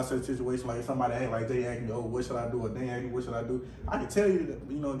feel about certain situations. Like if somebody act like they ask me, oh, what should I do? Or they ask me, what should I do? I can tell you that,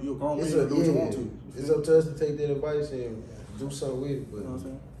 you know, you're a grown man. You do what you want to. It's up to us to take that advice and do something with it. But You know what I'm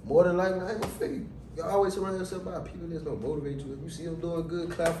saying? more than likely, I ain't gonna figure. You always surround yourself by people that's gonna motivate you. If you see him doing good,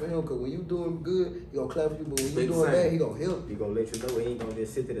 clap for him. Cause when you doing good, he gonna clap for you. But when you doing bad, he gonna help. He gonna let you know. He ain't gonna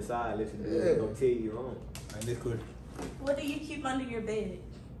just sit to the side, let you know. Yeah. He gonna tell you you're wrong. And this question. What do you keep under your bed?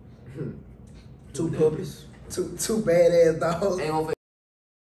 2 puppies, two badass dogs. Ain't gonna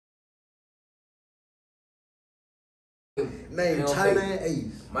Named China and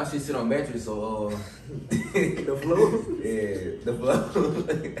Ace. My shit sit on mattress, so The flow. yeah, the flow.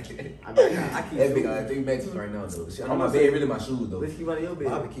 I keep that big, shoes. 3 matches right now though. Shit, I'm on my gonna bed, say- really my shoes though. Let's keep out of your bed.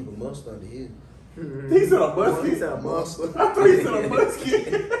 Bobby keep a monster under here. He said a musket. He said a Monster. I thought he said a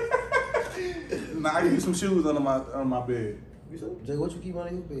musket. Nah, I keep some shoes under my bed. You said? Jay, what you keep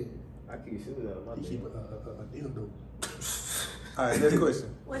under your bed? I keep shoes out of my He keep bed. a dildo. All right, next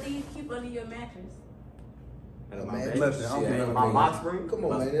question. What do you keep under your mattress? And A my mattress. bed. Nothing. I don't Shit, keep I ain't nothing. My box spring. Come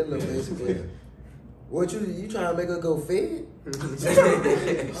on, man, that little basic. What you trying to make her go fed?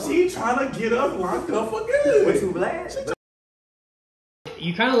 She trying to get us locked up for What good. you glad?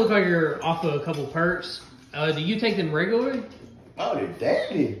 You kind of look like you're off of a couple perks. Do you take them regularly? Oh, they're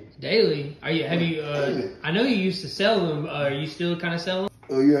daddy. Daily? Are you? Have you? I know you used to sell them. Are you still kind of selling?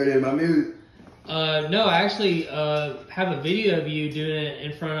 Oh, you heard my music? No, I actually have a video of you doing it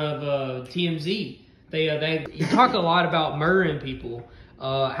in front of TMZ. You talk a lot about murdering people.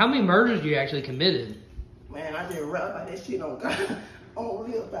 How many murders you actually committed? Man, I just rap about that shit on God. I don't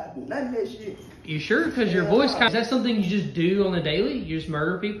live about none of that shit. You sure? Because your voice, is that something you just do on the daily? You just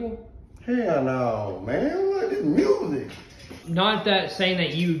murder people? Hell no, man. What is music? Not that saying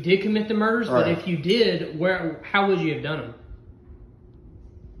that you did commit the murders, but Right. if you did, how would you have done them?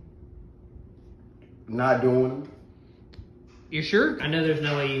 Not doing them. You sure? I know there's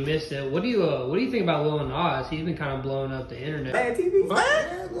no way you missed it. What do you think about Lil Nas? He's been kind of blowing up the internet. Bad TV.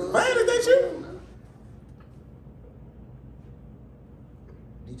 Vlad, is that you?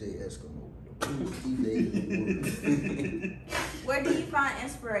 DJ Eskimo. Where do you find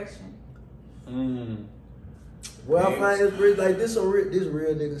inspiration? Well, I find inspiration like this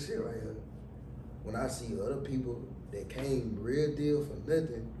real nigga shit right here. When I see other people that came real deal for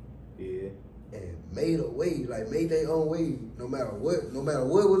nothing, yeah, and made a way, like made their own way, no matter what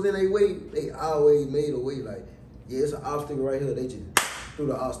was in their way, they always made a way. Like, yeah, it's an obstacle right here. They just threw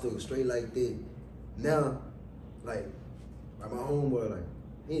the obstacle straight like that. Now, like my homeboy, like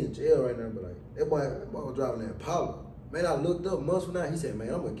he in jail right now, but like that boy was driving that Impala. Man, I looked up months from now. He said, "Man,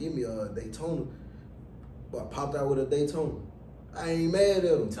 I'm gonna give me a Daytona." But I popped out with a Daytona. I ain't mad at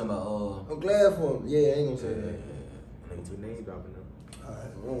him. Talking about, I'm glad for him. Yeah, I ain't gonna say that. Ain't two names dropping now.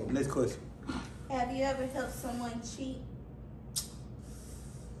 All right, next question. Have you ever helped someone cheat?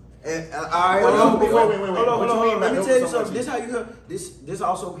 And, all right, Wait, hold wait, on. wait. Hold What you mean on. by Let me help tell you somebody something. This how you help. This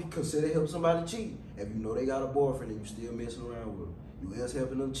also be considered help somebody cheat. If you know they got a boyfriend and you still messing around with them, you else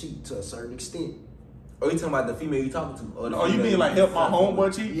helping them cheat to a certain extent. Oh, you talking about the female you talking to? Or the Oh, you female mean like help my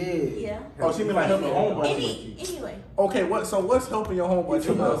homeboy cheat? Yeah. Yeah. Oh, she mean like help my homeboy cheat? Anyway. Okay, what's helping your homeboy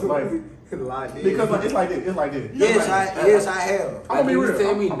cheat? Like, because like it's like this. It's like this. Yes, I have. I'm gonna be real.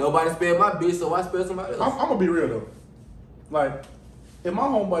 Tell me nobody spare my bitch, so why spare somebody else? I'm gonna be real though. Like, if my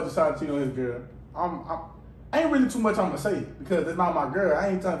homeboy decided to cheat on his girl, I ain't really too much I'm gonna say because it's not my girl. I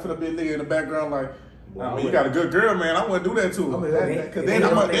ain't trying to put a big nigga in the background like, I mean, you got a good girl, man. I wouldn't do that to her. Because then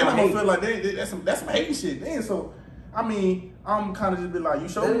I'm gonna feel like that's some hate shit. Then so, I mean, I'm kind of just be like, you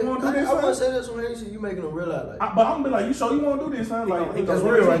sure you want to do this? I want to say that's some hate shit. You making them realize like. But I'm gonna be like, you sure you want to do this, son? Like, that's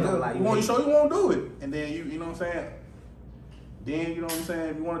real right there. Like, you sure you want to do it? And then you know what I'm saying? Then you know what I'm saying?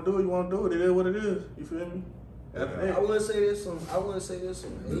 If you want to do it, you want to do it. It is what it is. You feel me? I wouldn't say this some hate.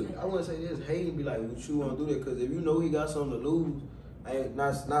 I wouldn't say this hate and be like, "Would you want to do that?" Because if you know he got something to lose, I ain't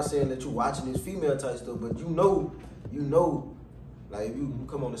not saying that you watching this female type stuff, but you know, like if you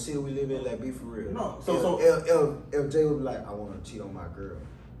come on the city we live in, like be for real. No, if Jay would be like, "I want to cheat on my girl,"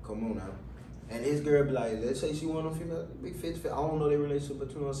 come on now, and his girl be like, let's say she want a female, be 50. I don't know their relationship,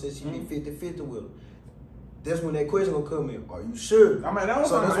 but you know, say she be 50-50 with him. That's when that question gonna come in. Are you sure? I mean, that's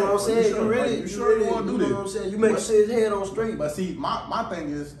what I'm saying. You really, you really want to do this? You know what I'm saying? You make sure his head on straight. But see, my thing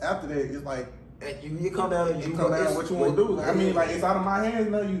is after that, it's like you come down and you come down what you want to do. I mean, like it's out of my hands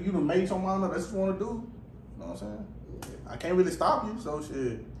now. You done made your mind up. That's what you want to do. You know what I'm saying? I can't really stop you. So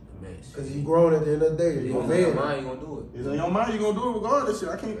shit. Cause you grown at the end of the day. It's in your mind, you gonna do it. It's in your mind, you gonna do it regardless. Shit,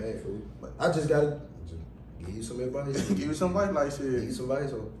 I can't. I just gotta give you some advice. Give you some life, like shit. Give you some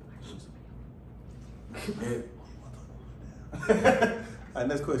advice. Alright,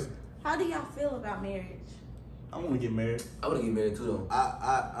 next question. How do y'all feel about marriage? I want to get married. I want to get married too, though.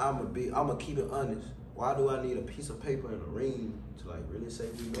 I'm gonna keep it honest. Why do I need a piece of paper and a ring to like really say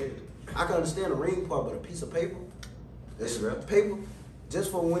we married? I can understand the ring part, but a piece of paper, that's paper.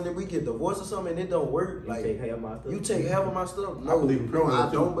 Just for when we get divorced or something and it don't work, like you take half of my stuff. No, I don't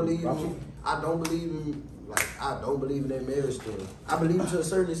believe in. I don't believe in. Like I don't believe in that marriage stuff. I believe to a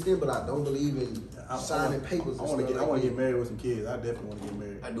certain extent, but I don't believe in signing papers. I want to get married with some kids. I definitely want to get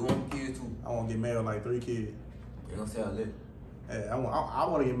married. I do want kids too. I want to get married with like 3 kids. You don't say I live. Hey, I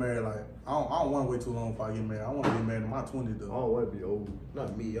want to get married like I don't want to wait too long before I get married. I want to get married in my 20s though. I don't want to be old.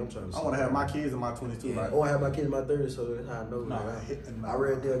 Not me. I'm trying to. I want to have my kids in my 20s too. Yeah. Like, I want to have my kids in my 30s, so that's how I know. I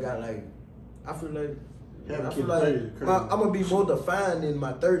read there got like. I feel like. I'm gonna be more defined in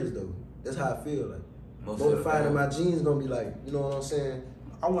my 30s though. That's how I feel like. More defined in my genes gonna be like, you know what I'm saying?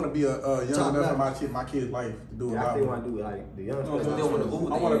 I want to be a young enough for my kid's life to do it. I still want to do it like the young stuff.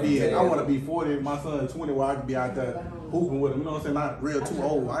 I want to be 40. My son's 20, where I can be out there hooping with him. You know what I'm saying? Not real too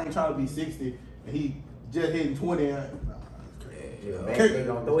old. I ain't trying to be 60 and he just hitting 20. Yeah,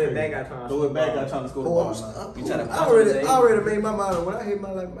 throw it back out trying to throw it back out trying to score the ball. I already made my mind. When I hit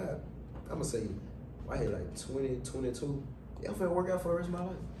my life, I'm gonna say I hit like 20, 22. Yeah, I'm finna work out for the rest of my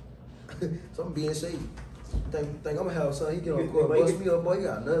life. So I'm being shady. Think I'm gonna have son. He get on court, bust me up, boy. You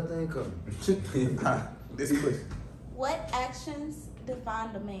got nothing coming. This is What actions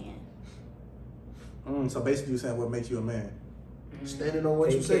define a man? So basically, you're saying what makes you a man? Standing on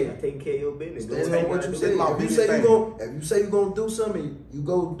what you say. Taking care of your business. Standing on what you say. If you say you're gonna do something, you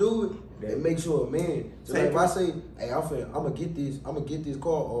go do it. It makes you a man. So like if I say, hey, I'm gonna get this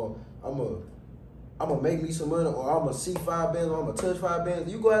car, or I'm gonna make me some money, or I'm gonna see 5 bands, or I'm gonna touch 5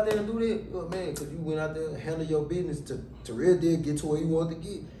 bands. You go out there and do that, you're a man, because you went out there and handle your business to real deal get to where you want to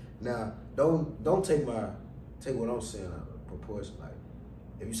get. Now, don't take what I'm saying out of proportion. Like,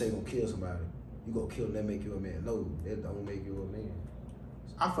 if you say you're gonna kill somebody, you gonna kill them, that make you a man. No, that don't make you a man.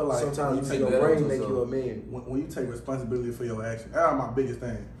 I feel like sometimes you your brain make you a man. When you take responsibility for your actions, that's my biggest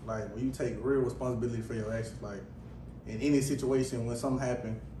thing. Like when you take real responsibility for your actions, like in any situation when something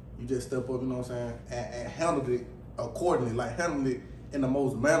happens, you just step up, you know what I'm saying, and handle it accordingly. Like handle it in the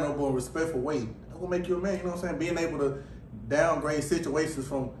most mannerable and respectful way. That will make you a man, you know what I'm saying? Being able to downgrade situations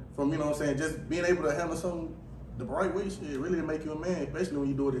from you know what I'm saying, just being able to handle something the right way, shit, really to make you a man, especially when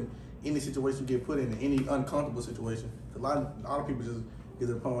you do it in any situation you get put in any uncomfortable situation. A lot of people just get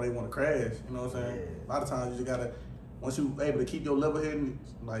to the point where they want to crash, you know what I'm saying? Yeah. A lot of times you just gotta, once you able to keep your level head and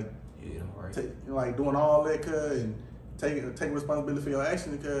like, like doing all that, and take responsibility for your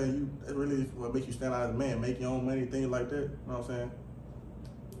actions, that's really what makes you stand out as a man, make your own money, things like that, you know what I'm saying?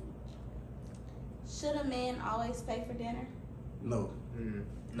 Should a man always pay for dinner? No.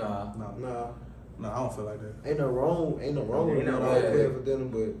 Nah. No, I don't feel like that. Ain't no wrong with not always paying for dinner,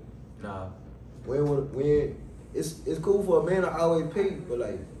 but nah. When it's cool for a man to always pay, but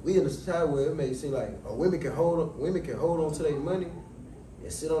like we in a society where it may seem like women can hold on to their money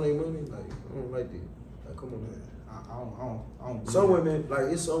and sit on their money. Like I don't like that. Like come on, man. I don't some women,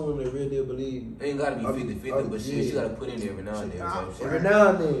 like it's some women that really believe. It ain't gotta be 50-50, but shit, she gotta put in every now and then. Every now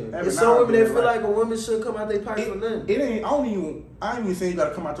and then. It's some women that feel like a woman should come out their pocket for nothing. It ain't. I ain't even saying you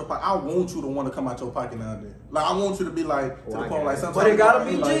gotta come out your pocket. I want you to want to come out your pocket now and then. Like I want you to be like to the point like sometimes. But it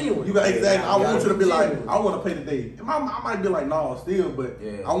gotta be genuine. You got exactly. I want you to be like, I want to pay today. I might be like, no, still, but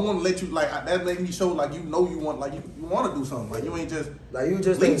I want to let you like that. Make me show like you know you want like you want to do something. Like you ain't just like you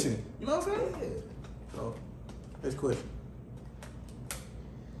just leeching. You know what I'm saying? Yeah. So next question.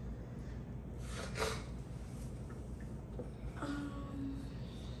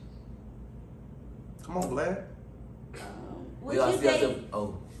 Come on, Vlad.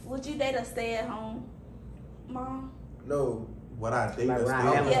 Would you date a stay-at-home mom? No. Would I date a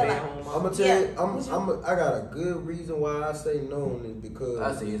stay-at-home mom? I'm gonna tell you, I got a good reason why I say no on this because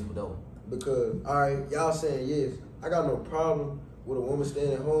I say yes, but no. Because all right, y'all saying yes. I got no problem with a woman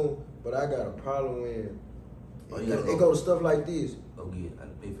staying at home, but I got a problem when it go to stuff like this. I gotta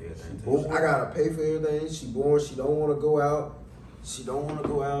pay for everything. I gotta pay for everything. She born. She don't want to go out. She don't want to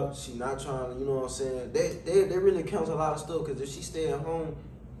go out. She not trying to, you know what I'm saying? They really counts a lot of stuff because if she stay at home,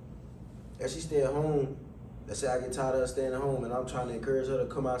 let's say I get tired of her staying at home and I'm trying to encourage her to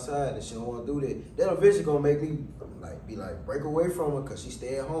come outside and she don't want to do that eventually gonna make me break away from her because she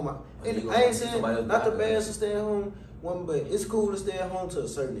stay at home. I ain't saying not the bad to stay at home woman, but it's cool to stay at home to a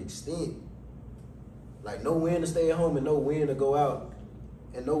certain extent. Like know when to stay at home and know when to go out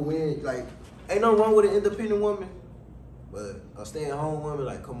and know when, like ain't nothing wrong with an independent woman. But a stay-at-home woman,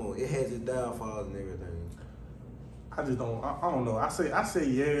 like, come on, it has its downfalls and everything. I just don't. I don't know. I say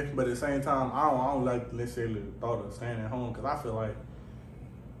yeah, but at the same time, I don't like necessarily the thought of staying at home because I feel like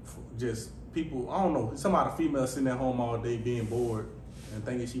just people. I don't know. Somebody female sitting at home all day being bored and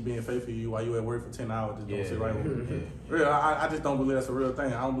thinking she being faithful to you while you at work for 10 hours just don't sit right with Real. I just don't believe that's a real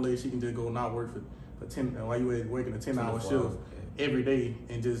thing. I don't believe she can just go not work for 10 while you at working a 10-hour shift every day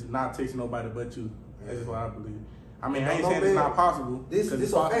and just not texting nobody but you. That's just what I believe. I mean, I ain't saying it's not possible. This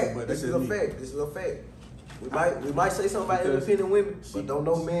is a fact. But this is a fact. This is a fact. We might say something about independent women, but don't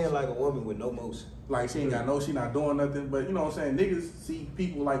know man like a woman with no motion. Like she ain't got she not doing nothing. But you know what I'm saying? Niggas see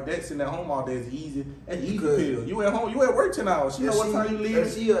people like that sitting at home all day as easy. That's easy pill. You at home, you at work 10 hours. She know what time you leave.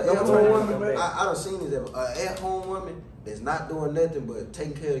 If she an at-home woman, I done seen this. An at-home woman that's not doing nothing but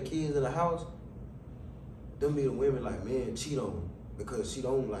taking care of the kids in the house, them be the women like, man, cheat on them because she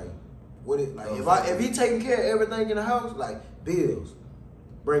don't like. If he taking care of everything in the house, like bills,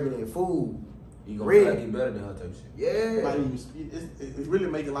 bringing in food, you gonna feel like he better than her type shit. Yeah, like it's really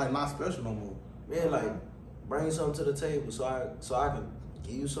making like not special no more. Man, like bring something to the table so I can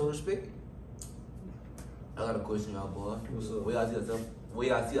give you some respect. I got a question, y'all boy. What's up? Where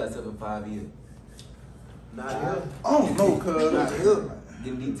y'all see yourself in 5 years? Not here. I don't know, cuz. Not here.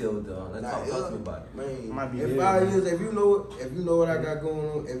 Give me details, though. Let's talk to me about it. Man, in 5 years, if you know what I got going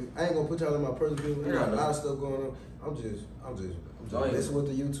on, I ain't gonna put y'all in my personal business. I got a lot of stuff going on. I'm just messing with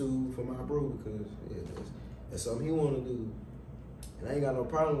the YouTube for my bro because that's something he wanna do. And I ain't got no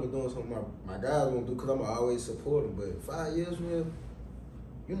problem with doing something my guys wanna do because I'm always support him. But 5 years from here,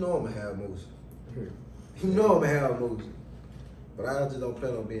 you know I'm gonna have motion. You know I'm gonna have motion. But I just don't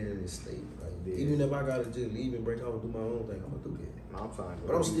plan on being in this state. Like, even if I gotta just leave and break off and do my own thing, I'm gonna do that. No, I'm trying to go.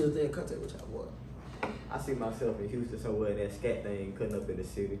 But I'm still there in contact with y'all, boy. I see myself in Houston somewhere, that scat thing cutting up in the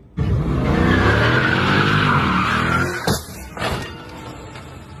city.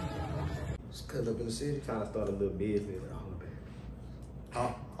 Just cutting up in the city. Trying to start a little business.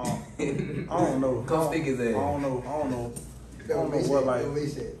 I don't know. Come stick his ass. I don't know what life. I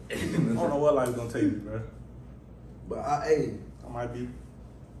don't know what life's gonna take me, bro. But I might be.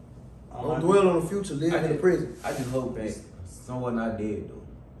 Don't dwell on the future. Live in the present. I just hope that someone not dead though.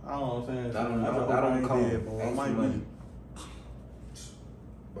 I don't know what I'm saying. I don't ain't come. dead, bro. I might be.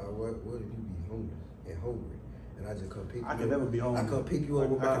 But what if you be hungry, and I just come pick you up? I can never be hungry. I come pick you up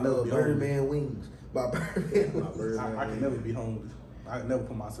with I my can never little be hungry. Birdman wings. My Birdman. I can never be homeless. I can never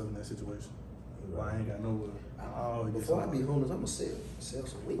put myself in that situation. Well, I ain't got nowhere. Before I be homeless, I'ma sell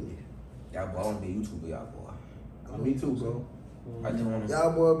some wings. Y'all boy, I wanna be a YouTuber, y'all boy. Me too, bro. I just wanna.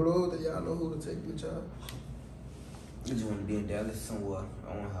 Y'all boy blow that y'all know who to take with y'all. I just wanna be in Dallas somewhere. I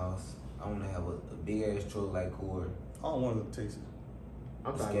want a house. I wanna have a big ass truck like Corey. I don't want to go to Texas.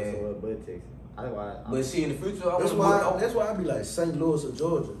 I'm trying to go somewhere but Texas. But see, in the future, that's why I be like St. Louis or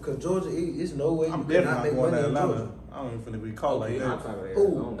Georgia, cause Georgia, it's no way you I'm cannot make definitely not going money to in Atlanta. Georgia. I don't even finna be called like that.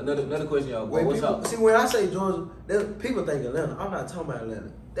 Ooh. Another question, y'all. When What's people, up? see, when I say Georgia, people think Atlanta. I'm not talking about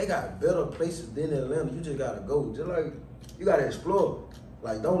Atlanta. They got better places than Atlanta. You just gotta go. Just like you gotta explore.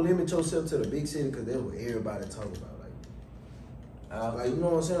 Like, don't limit yourself to the big city because that's what everybody talk about. Like, you know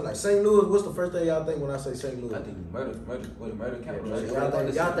what I'm saying? Like St. Louis, what's the first thing y'all think when I say St. Louis? I think murder capital.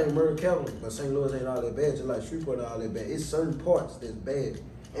 Y'all think murder capital, but St. Louis ain't all that bad. Just like Shreveport ain't all that bad. It's certain parts that's bad.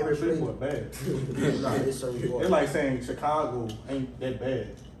 Every place Shreveport bad. Nah, it's certain parts. It's like saying Chicago ain't that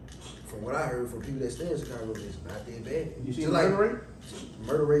bad. From what I heard from people that stay in Chicago, it's not that bad. You see Just the like murder rate?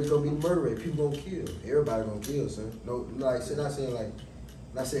 Murder rate's gonna be the murder rate. People gonna kill. Everybody gonna kill, son. No, like, not saying like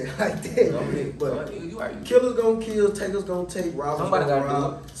that, but killers gonna kill, takers gonna take, robbers Somebody gonna gotta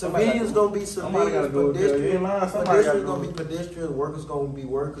rob. Civilians gonna be civilians, pedestrians gonna be pedestrians, workers gonna be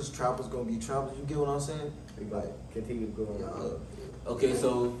workers, trappers gonna be trappers. You get what I'm saying? Like, continue to go on. Okay,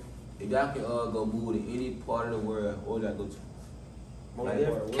 so if y'all can go move to any part of the world, where would y'all go to?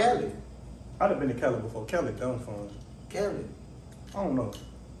 Cali. I'd have been to Cali before. Cali dumb fun. Cali. I don't know.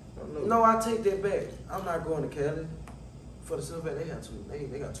 No, I take that back. I'm not going to Cali. For the simple fact they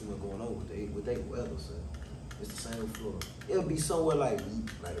got too much going on with their weather, so it's the same floor. It'll be somewhere like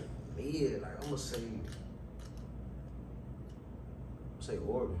mid, like I'm gonna say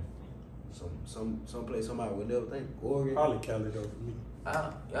Oregon. Some place somebody would never think. Oregon. Probably Cali though for me.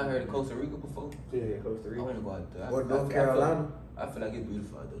 Y'all heard of Costa Rica before? Yeah, Costa Rica. I wanna go out there. Or North Carolina. I feel like it's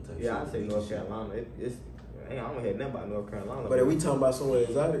beautiful out there. Yeah, I say North Carolina. I don't hear nothing about North Carolina. But if we talking about somewhere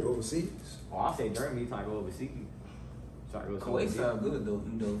exotic overseas. Oh, I say Germany. Trying to go overseas. Kuwait sound good though,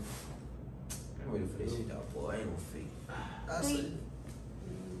 you know. I'm ready for this shit, y'all boy. I ain't gonna fake. I say.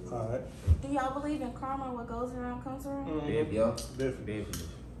 Alright. Do y'all believe in karma? What goes around comes around? Mm-hmm. Yeah, definitely.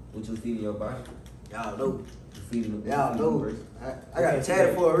 What you feeding your body? Y'all know. You feeding them. Y'all know. I got a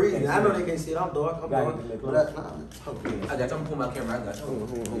tatted for a reason. I know they can't see it. I'm dark. But I got you. I'm gonna pull my camera. I got you. Hold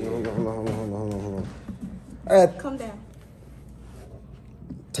on. Come down.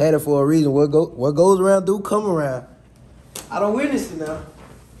 Tatted for a reason. What goes around do come around. I don't witness it now.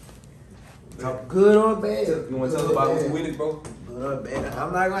 Talk good or bad. You want to tell us about what you witnessed, bro? Good or bad.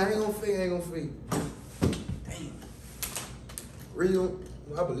 I'm not gonna. I ain't gonna fake. Damn. Real.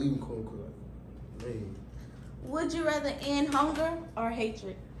 I believe in quote unquote. Man. Would you rather end hunger or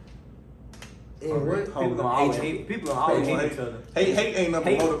hatred? And what? People gonna always hate. People gonna always hate each other. Hate ain't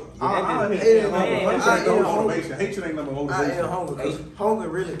nothing but motivation. Hatred ain't nothing but motivation. I am hunger. Hunger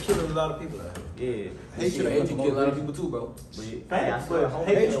really killing a lot of people out here. Yeah. Hatred kill a lot of people too, bro. Hatred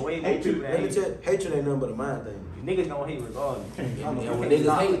ain't nothing but a mind thing. Niggas gonna hate regardless. And when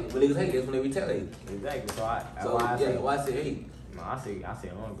niggas hate, that's when they retaliate. Exactly. So why I say hate? No, I say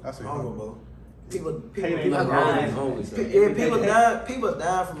hunger. I say Hunger, bro. People dying. People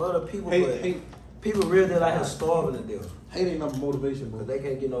dying from other people, but people really like starving to death. Hate ain't nothing motivation, bro. Because they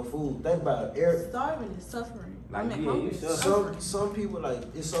can't get no food. Think about it. Starving is suffering. Some people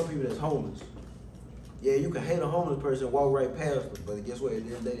it's some people that's homeless. Yeah, you can hate a homeless person and walk right past them, but guess what? At the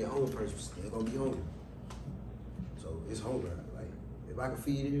end of the day, that homeless person still gonna be hungry. So it's hunger. Like if I can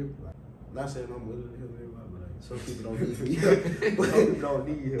feed him, like, I'm not saying I'm willing to help everybody, but like some people don't need help. Some people don't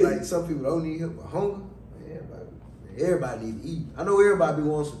need help. Like some people don't need help, but hunger, everybody need to eat. I know everybody be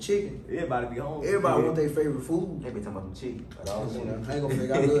wanting some chicken. Everybody be hungry. Everybody want their favorite food. They be talking about some chicken. I ain't gonna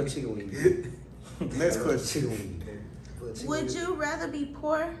figure. I love chicken wings. Next question. Chicken wings. Would you rather be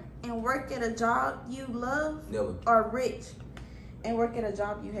poor and work at a job you love, Never. or rich and work at a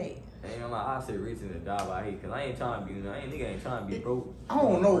job you hate? Ain't gonna lie, I say rich in the job I hate, cause I ain't trying to be, nigga ain't trying to be broke. I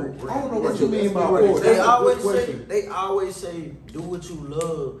don't know what you mean by poor. They always say do what you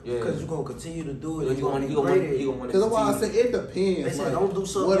love, cause you gonna continue to do it. You gonna be great. Cause that's why I say it depends. They say like, don't do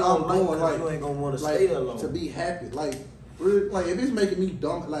something what you I'm don't like, doing, cause you ain't gonna want to stay there long. To be happy, like if it's making me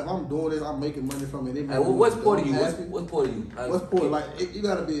dumb, like if I'm doing this, I'm making money from it. What's poor to you? What's poor to you? What's poor? Like you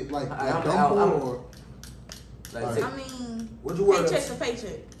gotta be like dumb poor or. I mean, would you paycheck to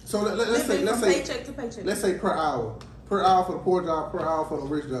paycheck. So let's say paycheck to paycheck. Let's say per hour for the poor job, per hour for the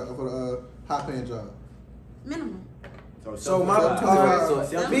rich job, for the high paying job. Minimum. So me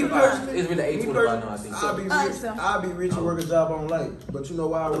personally, it's really 825 now. I think I'll be rich and work a job I don't like. But you know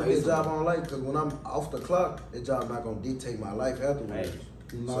why I work a job I don't like? Because when I'm off the clock, that job not gonna dictate my life afterwards.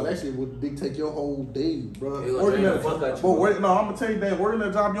 No, that shit would dictate your whole day, bro. I'm gonna tell you that working a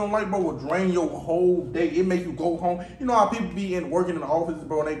job you don't like, bro, will drain your whole day. It make you go home. You know how people be working in the office,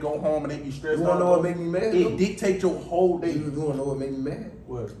 bro, and they go home and they be stressed out. You wanna know what make me mad? It dictates your whole day. You wanna know what make me mad?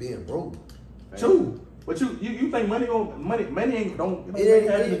 What? Being broke. True. But you think money ain't don't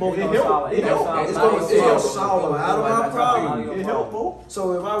it help. It help solve a lot of my problems. It help, bro.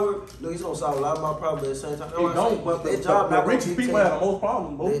 So if I were, it's gonna solve a lot of my problems at the same time. It don't, but that job not the richest people have the most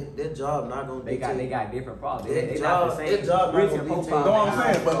problems, bro. That job not gonna dictate. They got different problems. That job rich not and gonna poor dictate. You know what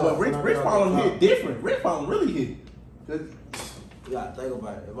I'm saying? But rich problems hit different. Rich problems really hit. You gotta think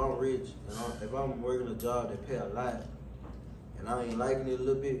about it. If I'm rich and if I'm working a job that pay a lot and I ain't liking it a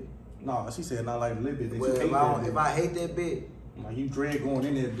little bit. No, she said not like a little bit. Well, if I hate that bit, like you dread going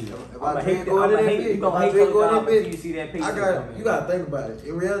in that bit. If I dread going in that bit, you gonna hate that bit. You see that picture. You gotta think about it.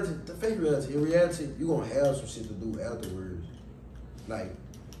 In reality, the fake reality. In reality, you gonna have some shit to do afterwards. Like,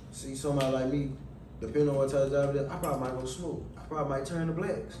 see somebody like me, depending on what type of job it is, I probably might go smoke. I probably might turn to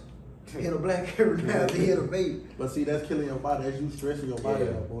blacks. Hit a black every now and then, hit a vape. But see, that's killing your body. That's you stressing your body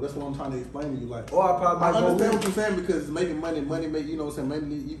out, bro. That's what I'm trying to explain to you. Like, or I probably I understand what you're saying because making money make, you know what I'm saying,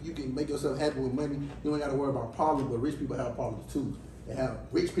 maybe you can make yourself happy with money. You ain't got to worry about problems, but rich people have problems too. They have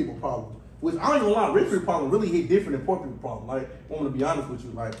rich people problems. Which I ain't gonna lie, rich people problems really hit different than poor people problems. Like, I'm gonna be honest with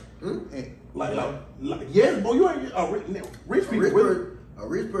you. Like, yes, bro, you ain't rich people. A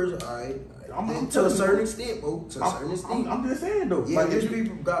rich person, all right. I'm to a certain extent, bro. To a certain extent. I'm just saying though. Yeah, like, rich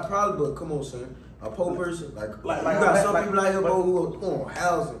people got problems, but come on, son. A poor person, like you got some people out here, bro, who are on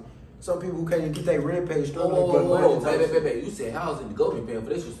housing. Some people who can't even get their rent paid struggling. Baby, you said housing, the government paying for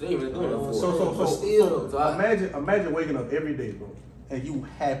this, so they ain't really doing it for. So imagine waking up every day, bro, and you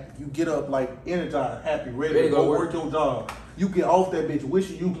happy. You get up like energized, happy, ready to go work your job. You get off that bitch,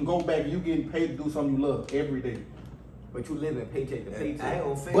 wishing you can go back and you getting paid to do something you love every day. But you live in paycheck to paycheck. I ain't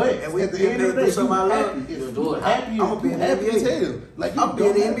gonna fake but it. And we at the end of the day, you happy. You happy as hell. Like I'm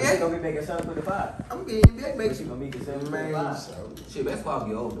being in the NBA. You gonna be making $725. I'm being in the NBA. Makes you gonna make $725. Shit, that's why I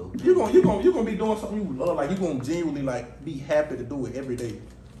get old though. You gonna be doing something you love. Like you gonna genuinely like be happy to do it every day.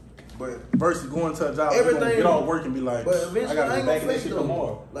 But versus going to a job, you gonna get off work and be like, but eventually I gotta I ain't be back in gonna that shit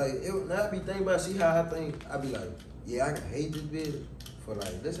tomorrow. Like I be thinking about see how I think. I be like, yeah, I can hate this bitch for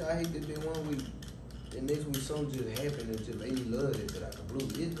like let's say I hate this bitch 1 week. And next week something just happened and just made me love it that I can blue.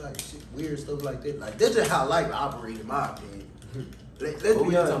 It's like shit, weird stuff like that. Like that's just how life operates in my opinion. Let's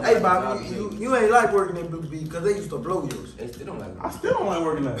be honest. Hey Bobby, you ain't like working at Blue Bee because they used to blow yours. They still don't like I still don't like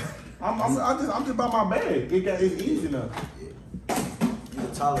working there. I'm just about my bag. It's easy now. Yeah. You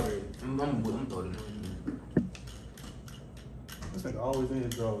can tolerate it. I'm throwing it. This nigga always in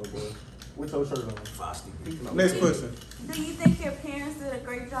his drawers, bro. What's your shirt on? Frosty. Next question. Do you think your parents did a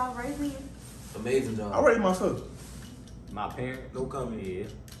great job raising you? Amazing job. I raised myself. My parents? No comment. Yeah.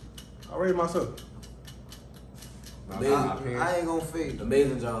 I raised myself. I ain't gonna fake.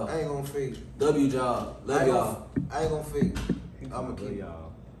 Amazing job. I ain't gonna fake. W job. Love y'all. I ain't gonna fake. I'ma keep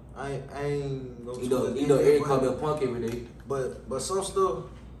y'all. I ain't gonna. You know, Eric call me a punk every day. But some stuff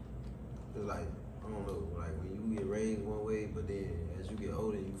is like I don't know. Like when you get raised one way, but then as you get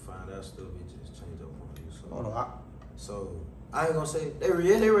older, you find out stuff it just change up on you. So I ain't gonna say they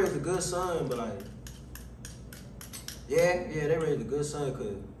raised a good son, but like yeah, they raised a good son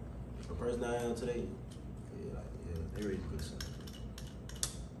because the person I am today, they raised a good son.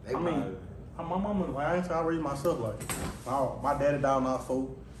 I mean, my mama, like, I ain't say I raised myself like my daddy died when I was 4.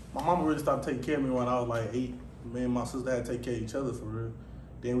 My mama really started taking care of me when I was like 8. Me and my sister had to take care of each other for real.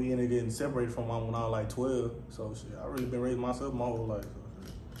 Then we ended up getting separated from mom when I was like 12. So shit, I really been raising myself my whole life.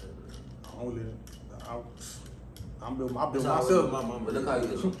 I built myself. My mama. But look how you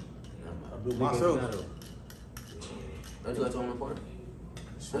do. I built myself. Don't you got your own apartment?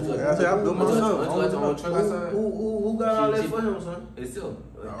 I built myself. Who got all that for him, son? It's still.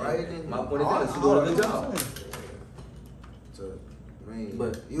 All right. My point is that she doing a good job. Man,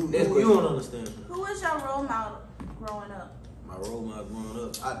 But you next don't question. understand. Who was your role model growing up? My role model growing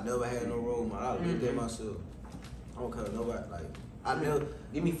up, I never had no role model. I lived there myself. I don't care nobody. Like I never.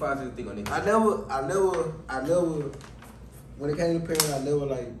 Give me 5 seconds to think on this. I never. When it came to parents, I never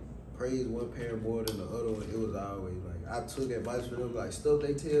like praised one parent more than the other one. It was always like I took advice from them. Like stuff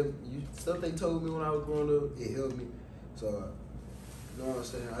they told me when I was growing up, it helped me. So, you know what I'm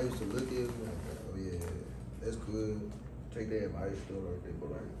saying? I used to look at them like, oh yeah, that's good. Take that advice, stuff like that.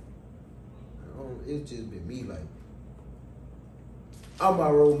 But like, it's just been me. Like, I'm my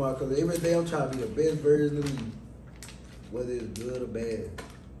role model because every day I'm trying to be the best version of me, whether it's good or bad.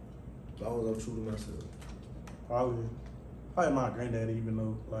 As long as I'm true to myself. Probably my granddaddy, even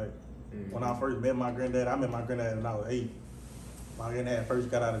though, like, when I first met my granddad, I met my granddad when I was 8. My granddad first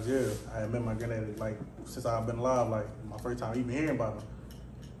got out of jail. I had met my granddad, like, since I've been alive, like, my first time even hearing about him.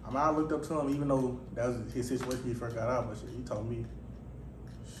 I mean, I looked up to him, even though that was his situation when he first got out, but shit, he taught me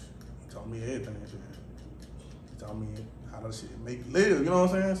everything. Shit. He taught me how to shit make you live, you know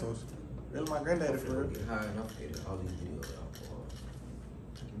what I'm saying? So, really my granddaddy for real. Get high enough to edit all these videos out.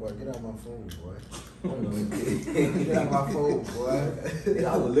 Boy, get out my phone, boy. Get out my phone, boy.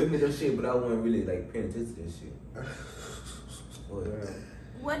 I was looking at that shit, but I wasn't really like paying attention to this shit.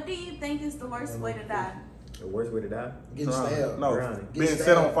 What do you think is the worst way to die? The worst way to die? Getting stabbed. No, drowning. being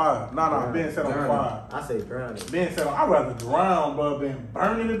set on fire. No, being set on fire. I say drowning. Being set on, I'd rather drown, but being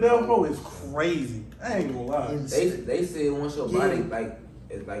burning to death, bro, is crazy. I ain't gonna lie. They said once your body like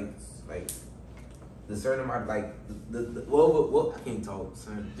it's like the certain amount like what I can't talk,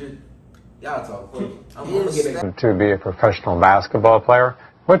 son. Just y'all talk. I'm gonna get it. To be a professional basketball player.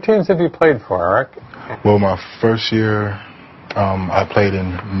 What teams have you played for, Eric? Well, my first year, I played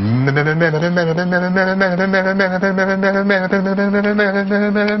in.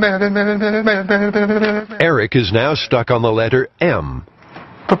 Eric is now stuck on the letter M.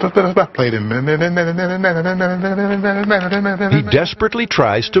 Played in. He desperately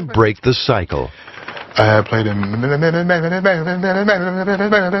tries to break the cycle. I had played in.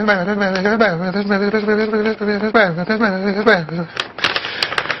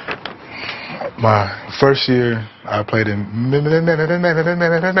 My first year, I played in.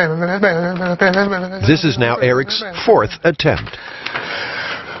 This is now Eric's 4th attempt.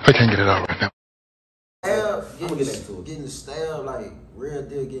 I can't get it out right now. Getting stabbed, like real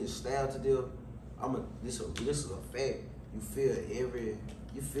deal, getting stabbed to death. This is a fact.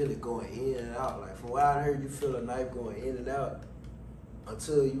 You feel it going in and out. Like from what I heard, you feel a knife going in and out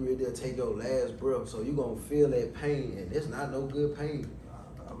until you really take your last breath. So you gonna feel that pain, and it's not no good pain.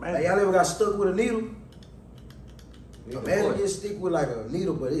 Like y'all ever got stuck with a needle? Imagine getting stuck with like a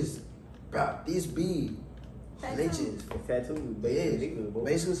needle, but it's about this big. And they just tattoo,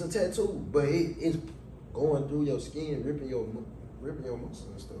 basically it's a tattoo, but it's going through your skin, ripping your muscles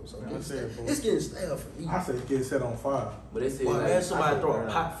and stuff. So it's getting stabbed for me. I say it's getting set on fire. But they say well, like, man, somebody throw a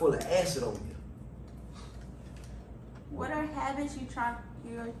pot full of acid on you. What are habits you're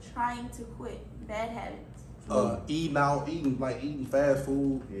trying to quit? Bad habits. Eating fast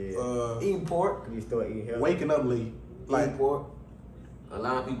food. Yeah. Eating pork. You start eating healthy. Waking up late. Eating pork.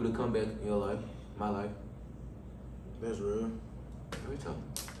 Allowing people to come back in your life, my life. That's real. Every time.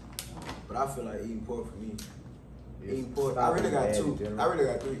 But I feel like eating pork for me. Yeah. Eating pork. I really got 2. I really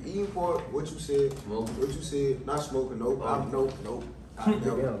got 3. Eating pork. What you said. Smoking. What you said. Not smoking. Nope. Nope. I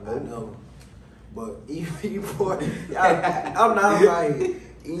never. But eating pork. I'm not like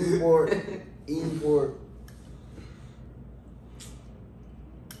eating pork. Eating pork.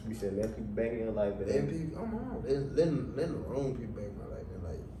 You said let people back in your life, but letting the wrong people back in my life, and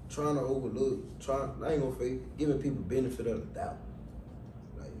like trying to overlook, I ain't gonna fake, giving people benefit of the doubt.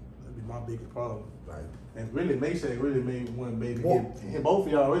 Like that'd be my biggest problem. Like, and really, Mason really made both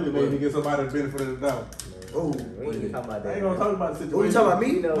of y'all really made me get somebody the benefit of the doubt. Oh, we ain't talking about that. I ain't gonna talk about the situation. Who you talking about me?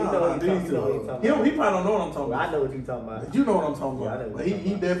 You know He probably don't know what I'm talking about. I know what you talking about. You know what I'm talking about. But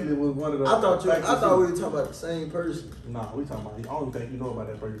he definitely was one of the. I thought we were talking about the same person. Nah, we talking about. I don't think you know about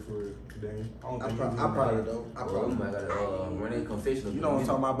that person for real, Dan. I probably don't. I probably might gotta run a confession. You know what I'm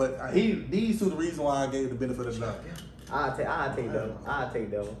talking about? But these two the reason why I gave the benefit of the doubt. I take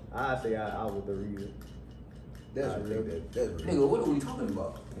that one. I say I was the reason. That's real. Nigga, what are we talking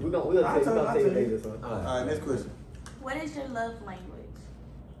about? We're gonna say it later, son. All right, next question. What is your love language?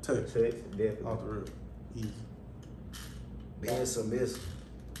 Touch, definitely. Off the rip. Easy. Being submissive.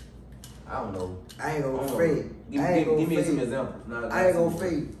 I don't know. I ain't gonna fake. Give me some examples. I ain't gonna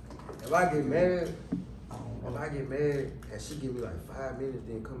fake. If I get married, and she give me like 5 minutes,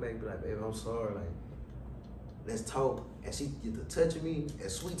 then come back and be like, baby, I'm sorry, like, let's talk. And she get to touching me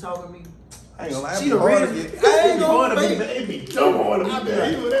and sweet talking me, I ain't gonna lie. She the real. I ain't gonna fake. It be dumb hard to be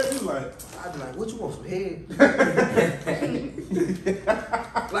there. You know that? She's like, I'd be like, what you want, some head?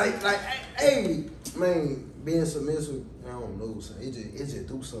 like, hey, man, being submissive, I don't know, son. It just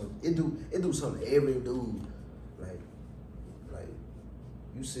do something. It do something to every dude. Like,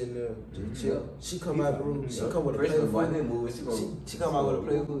 you sitting there, just chill. She come out the room. She come with a play food. She come out with a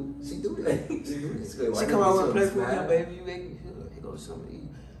play food. She do that. She come out with a play food. Hey, baby, you make me feel like here goes something to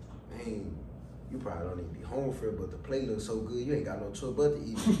eat. Man, you probably don't even be home for it, but the plate looks so good, you ain't got no choice but to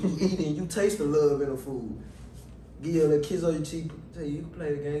eat it. You eat it and you taste the love in the food. Give you a little kiss on your cheek, tell you can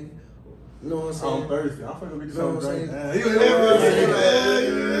play the game. You know what I'm saying? on Thursday. I'm finna get You know what I'm something saying? great.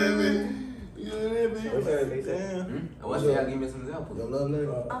 You know what I mean? What's that? Give me some examples. Your love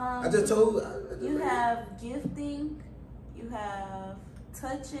language. I just told You have gifting, you have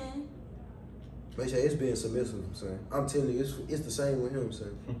touching. Make sure it's being submissive, son. I'm telling you, it's the same with him,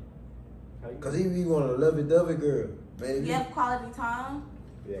 son. Cause he be one of the lovey-dovey girl, man. You have quality time.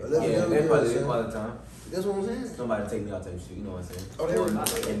 Yeah, that probably is quality time. That's what I'm saying. Somebody take me out type shit, you know what I'm saying? Oh, they were.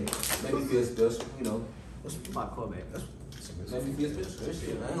 And make me feel special, you know. What's my callback? Make me feel special. That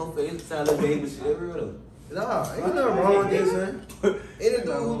shit, I ain't gonna feel it. Sound like baby shit, that real though. Nah, ain't nothing wrong with that, son. Any dude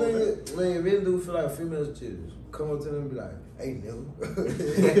who think, man, if any dude feel like a female chick, come up to them and be like, hey, nigga.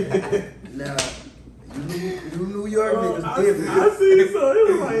 Now, you New York niggas different. I see so it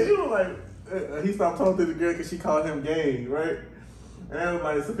was like he stopped talking to the girl because she called him gay, right? And I was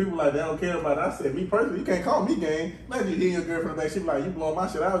like, some people like they don't care about it. I said, me personally, you can't call me gay. Imagine you hear your girl from the back, she be like, you blowing my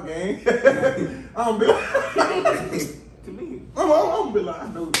shit out, gang. I'm be like, to me, I'm be like, I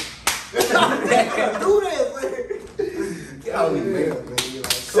know. Do that, man. Get out of here, man.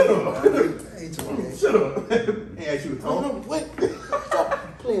 Shut up. Shut up. Ain't ask you to talk. What? Stop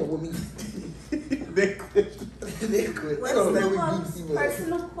playing with me.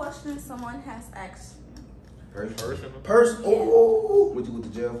 Personal question someone has asked you. Person. Oh. What you with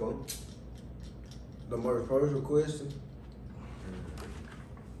the jail for? The most personal question.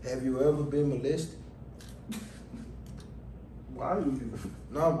 Have you ever been molested? Why you?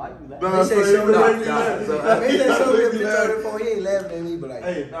 No, they say something. They say something. He ain't laughing at me, but like,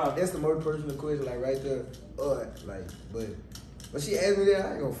 hey, that's the most personal question, like right there. Like, but when she asked me that, I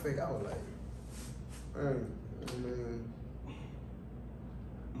ain't gonna fake. I was like, man.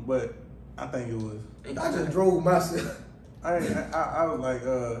 But I think it was. I just drove myself. I was like,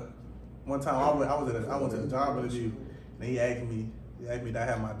 one time I went to the job interview, and he asked me did I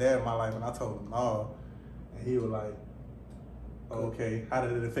have my dad in my life, and I told him no, and he was like, oh, okay, how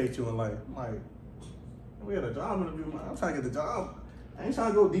did it affect you in life? I'm like, we had a job interview, man. I'm trying to get the job. I ain't trying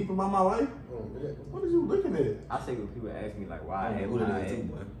to go deep about my life. What are you looking at? I think when people ask me like why I act how I act,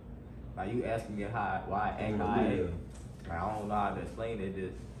 like you asking me why I act how I act, like I don't know how to explain it.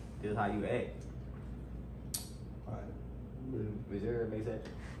 Just how you act. Does your make sense?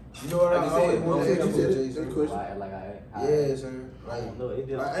 You know what I always want to say? You said, Jason. Why I act like I act? Yeah, son. Like, no, it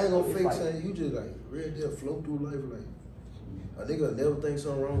just, I ain't gonna fake saying you just like real deal flow through life like. A nigga never think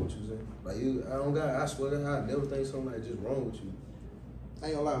something wrong with you, son. Like you, I swear to God, I never think something like just wrong with you. I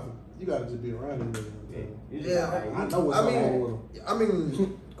ain't gonna lie, you gotta just be around him. Yeah, I know what's wrong with him. I mean,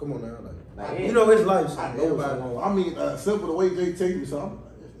 come on now, like you know it's life, son. I know what's wrong. I mean, simple the way Jay take me, so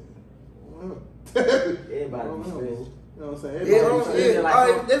everybody be stressed. You know what I'm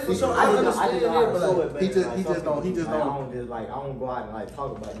saying? That's for sure. I understand it, but like, he just don't. I don't go out and like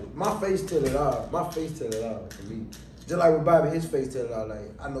talk about it. My face tell it all. My face tell it all for me. Just like with Bobby, his face tell it all.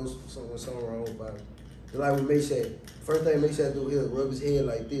 Like I know something wrong with Bobby. Just like with Mayshack, first thing Mayshack do, he'll rub his head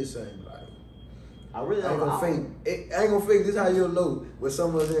like this, saying like, I ain't gonna fake. I ain't gonna fake. This how you'll know with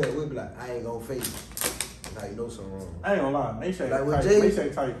someone there. We'll be like, I ain't gonna fake. That's how you know something wrong. I ain't gonna lie.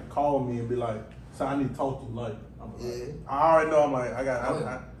 Mayshack type call me and be like, so I need to talk to you. Like, I already know. I'm like,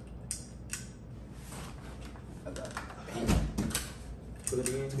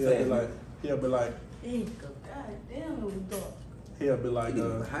 He'll be like. God damn, it was dark. He'll be like, I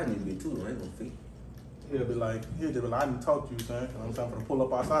need to be too. I ain't gonna fake. He'll just be like, I need to talk to you, son. I'm gonna pull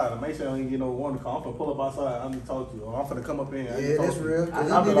up outside. And make sure I ain't get no warning call. I'm gonna pull up outside. I need to talk to you. Or I'm gonna come up in. Yeah, that's real. You know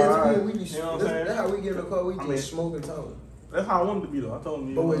what I'm saying? That's how we get in the car. We just smoke and talk. That's how I wanted to be though. I told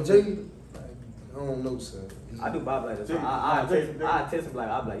him. But with Jay, like, I don't know, son. I do Bob like this. I text him like,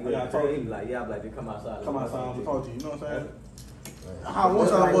 I'm like, you in the crib? He be like, yeah, I'm like, just come outside. Come outside, I'm gonna talk to you. You know what I'm saying? How I want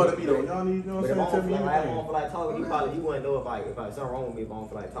y'all to be though. Y'all need, you know what I'm saying? Tell me anything. If I don't feel like talking, he wouldn't know if something wrong with me if I don't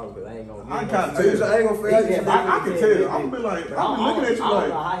feel like talking, because I ain't gonna. I can't tell you. I ain't gonna feel. I can tell you. I'm gonna be like, I'm looking at you like. I don't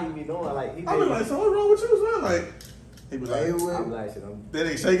know how he be doing. Like, I'm be like, so what's wrong with you, son? Like, he be like, then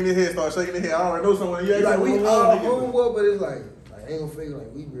they shaking his head, start shaking his head. I already know someone. Yeah, like we all homeboy, but it's like I ain't gonna feel like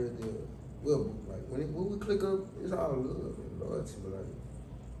we real deal. we'll like when we click up, it's all love and loyalty, but like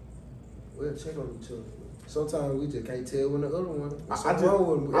we'll check on each other. Sometimes we just can't tell when the other one. What's something wrong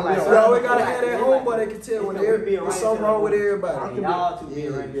with them. We always gotta have that homeboy that can tell when there's something wrong with everybody. Y'all two be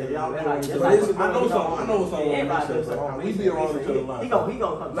right there. Y'all I know something. We be around each other a lot. He gonna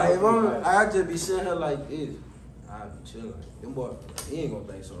come. Like if I just be sitting here like this, I be chilling. Them boy, he ain't gonna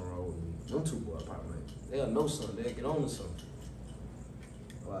think something wrong with me. Them two boys probably they'll know something. They'll get on to something.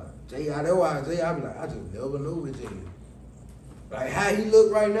 Why? Jay, that's why Jay, I be like, I just never knew with Jay. Like how he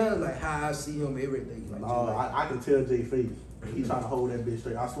look right now, like how I see him every day. Like, I can tell Jay face. He trying to hold that bitch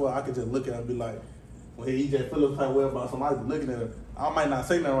straight. I swear I could just look at him and be like, when he just feel some type of way about somebody looking at him, I might not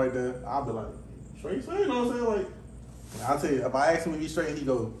say nothing right there. I'll be like, straight, you know what I'm saying? Like, I'll tell you, if I ask him if he's straight, he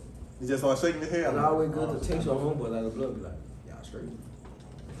just start shaking his head. And I always good to text your homeboy out of blood, be like, y'all straight.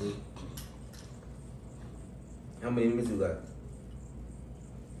 How many minutes you got?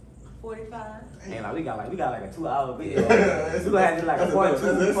 45. And like we got like a 2-hour video. We gonna have like a 42.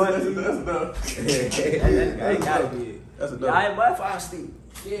 That's enough. That gotta be it. That's enough. Y'all ain't but 5 stick.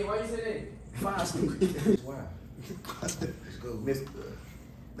 Yeah, why you say that? 5 stick. Wow. Let's go.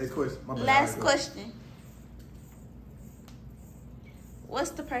 Next question. My bad. Last question. What's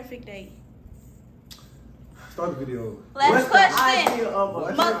the perfect date? Start the video. Last question. Idea of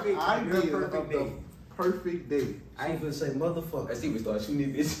a perfect day. Perfect day. I ain't gonna say motherfucker. I see we start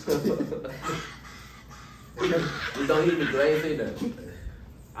shooting these bitches. We don't hit the glass either.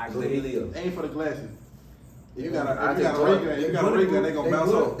 I go live. Aim for the glasses. If you got a ray gun, they gonna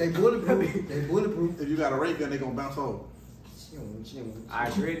bounce off. They bulletproof. They bulletproof. If you got a ray gun, they gonna bounce off.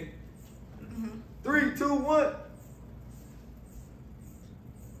 Alright, you ready? 3, 2, 1. Alright,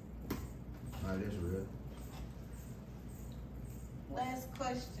 that's real. Last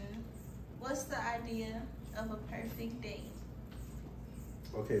question. What's the idea of a perfect day?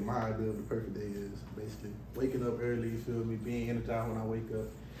 Okay, my idea of the perfect day is basically waking up early, you feel me, being energized when I wake up,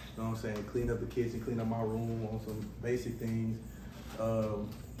 you know what I'm saying, clean up the kitchen, clean up my room on some basic things,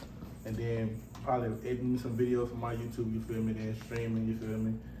 and then probably editing some videos for my YouTube, you feel me, then streaming, you feel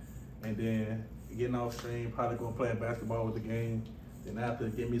me, and then getting off stream, probably going playing basketball with the game, then after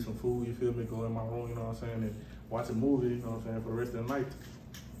get me some food, you feel me, go in my room, you know what I'm saying, and watch a movie, you know what I'm saying, for the rest of the night.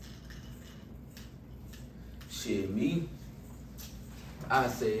 Shit, me, I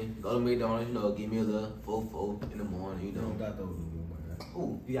say go to McDonald's, you know, give me a little 4 in the morning, you know. Got those in my God.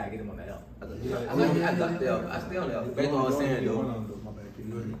 Ooh, You gotta get him on the L. I got the L. I stay on the L. Back to all saying though.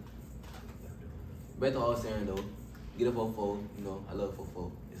 Back to all saying though. Get a 4, you know. I love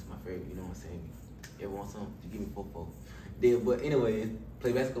 4. It's my favorite. You know what I'm saying? Everyone want something, you give me 4. Then, but anyways,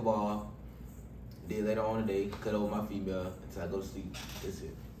 play basketball. Then later on today, cut over my female until I go to sleep. That's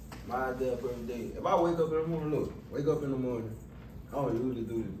it. My idea of perfect day. If I wake up in the morning, look, wake up in the morning. I don't usually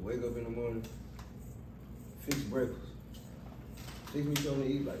do this. Wake up in the morning, fix breakfast. Fix me something to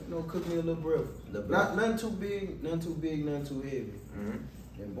eat, like, you know, cook me a little breakfast. Nothing too big, nothing too heavy.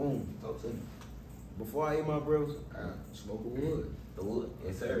 And boom. Before I eat my breakfast, I smoke a wood. The wood?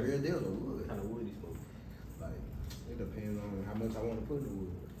 Yes, sir. Real deal, the wood. What kind of wood you smoke? Like, it depends on how much I want to put in the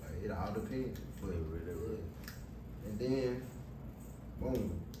wood. Like, it all depends. But really wood. And then,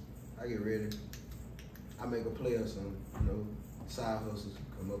 boom, I get ready. I make a play or something, you know, side hustles,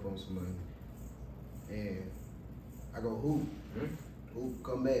 come up on some money. And I go hoop. Hoop,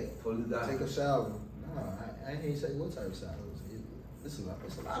 come back, take a shower. Nah, I ain't say what type of side hustle. It's a lot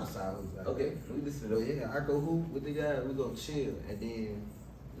of side hustles. Okay, we listen to But yeah, I go hoop with the guys, we go chill. And then,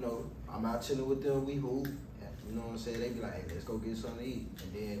 you know, I'm out chilling with them, we hoop. You know what I'm saying? They be like, hey, let's go get something to eat.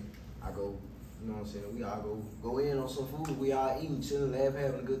 And then I go, you know what I'm saying? We all go in on some food. We all eating, chilling, laugh,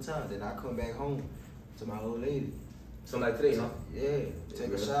 having a good time. Then I come back home to my old lady. Something like today, huh? Yeah,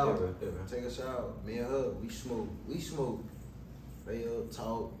 take a shower. Take a shower. Me and her, we smoke. Lay up,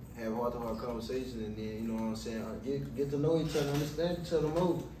 talk, have heart-to-heart conversation, and then, you know what I'm saying, get to know each other, understand each other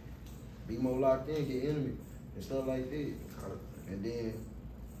more. Be more locked in, get intimate, and stuff like that. And then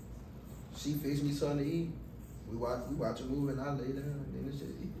she fix me something to eat. We watch a movie, and I lay down, and then it's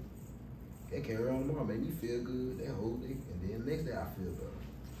just eat. That carry on tomorrow, make me feel good that whole day, and then the next day I feel better.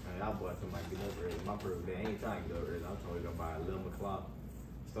 Man, I bought somebody get up early. My first day, I ain't trying to get up early. I'm trying to go by 11 o'clock.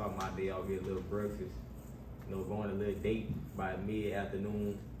 Start my day off, get a little breakfast. You know, go on a little date by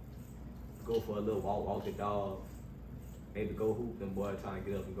mid-afternoon. Go for a little walk the dog. Maybe go hoop. Them boys trying to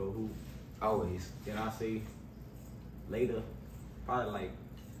get up and go hoop. Always. Then I see later, probably like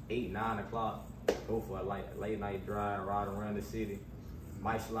 8, 9 o'clock, go for a late night drive, ride around the city.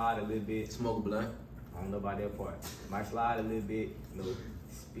 Might slide a little bit. Smoke a blunt. I don't know about that part. Might slide a little bit, you know,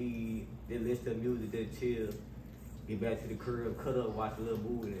 speed, then listen to music, then chill. Get back to the crib, cut up, watch a little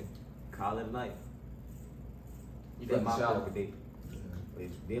movie, and call it a night. You That's got my the shower. favorite day. Bitch,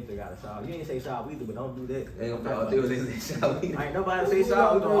 definitely got a shower. You ain't say shower either, but don't do that. Ain't gonna all do is say shower. Ain't nobody say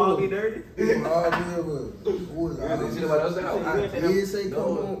shower. We gonna all get dirty. All good, but who is You didn't see nobody else out. I did say come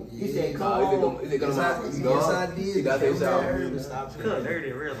on. You said come Is on. it gonna Yes, I did. You got that shower. Stop Cut dirty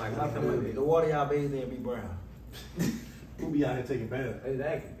in real life. Stop talking about The water y'all bathe in be brown. Who be out here taking baths? that.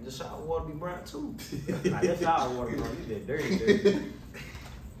 Exactly. The shower water be brown too. Nah, that shower water, bro. You did dirty.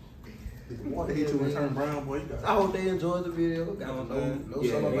 Water hit you and turn brown, boy. You got I hope they enjoyed the video. Got no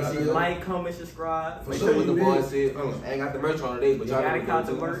Yeah, something Make about sure it. you like, comment, subscribe. Make sure what the boys said. I ain't got the merch on today, but You y'all gotta gotta count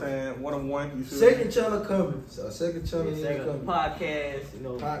go the to merch. saying 1-on-1. You should. Second channel coming. So second channel is Second coming. podcast, you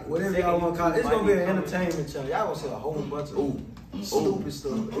know. Whatever y'all want to call it. It's gonna be an entertainment channel. Y'all gonna see a whole bunch of stupid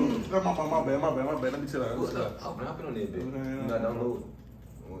stuff. My bad. Let me chill out. What's up? I've been on that bit. You got download.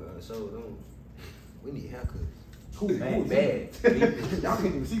 So we need haircuts. Who Bad. Y'all can't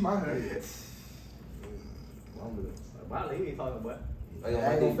even see my hair. Wow, he ain't talking about. I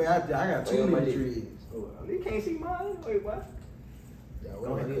got too many dreads. You can't see mine. Wait, what? Yeah,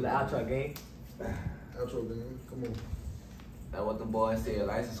 Don't hit the outro game. Outro game. Come on. That's what the boys said.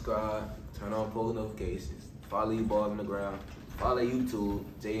 Like, subscribe, turn on post notifications, follow your boy on the ground, follow YouTube,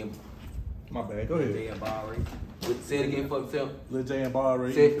 Jay and My bad. Go ahead. Jay and Barry. say it again for himself. Lil J and Ball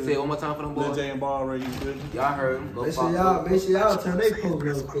Ray. Say it one more time for them boys. Lil J and Ball Ray, you feel me? Y'all heard him. Go Make sure y'all turn their post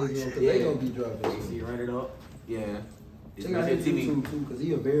notifications on because they gonna be dropping. See, run it up. Yeah. It's Check out Make his It TV. YouTube too, because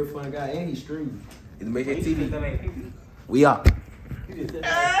he a very funny guy and he streams. It's Make It TV. You We out.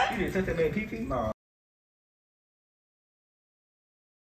 just took that man PP? Nah.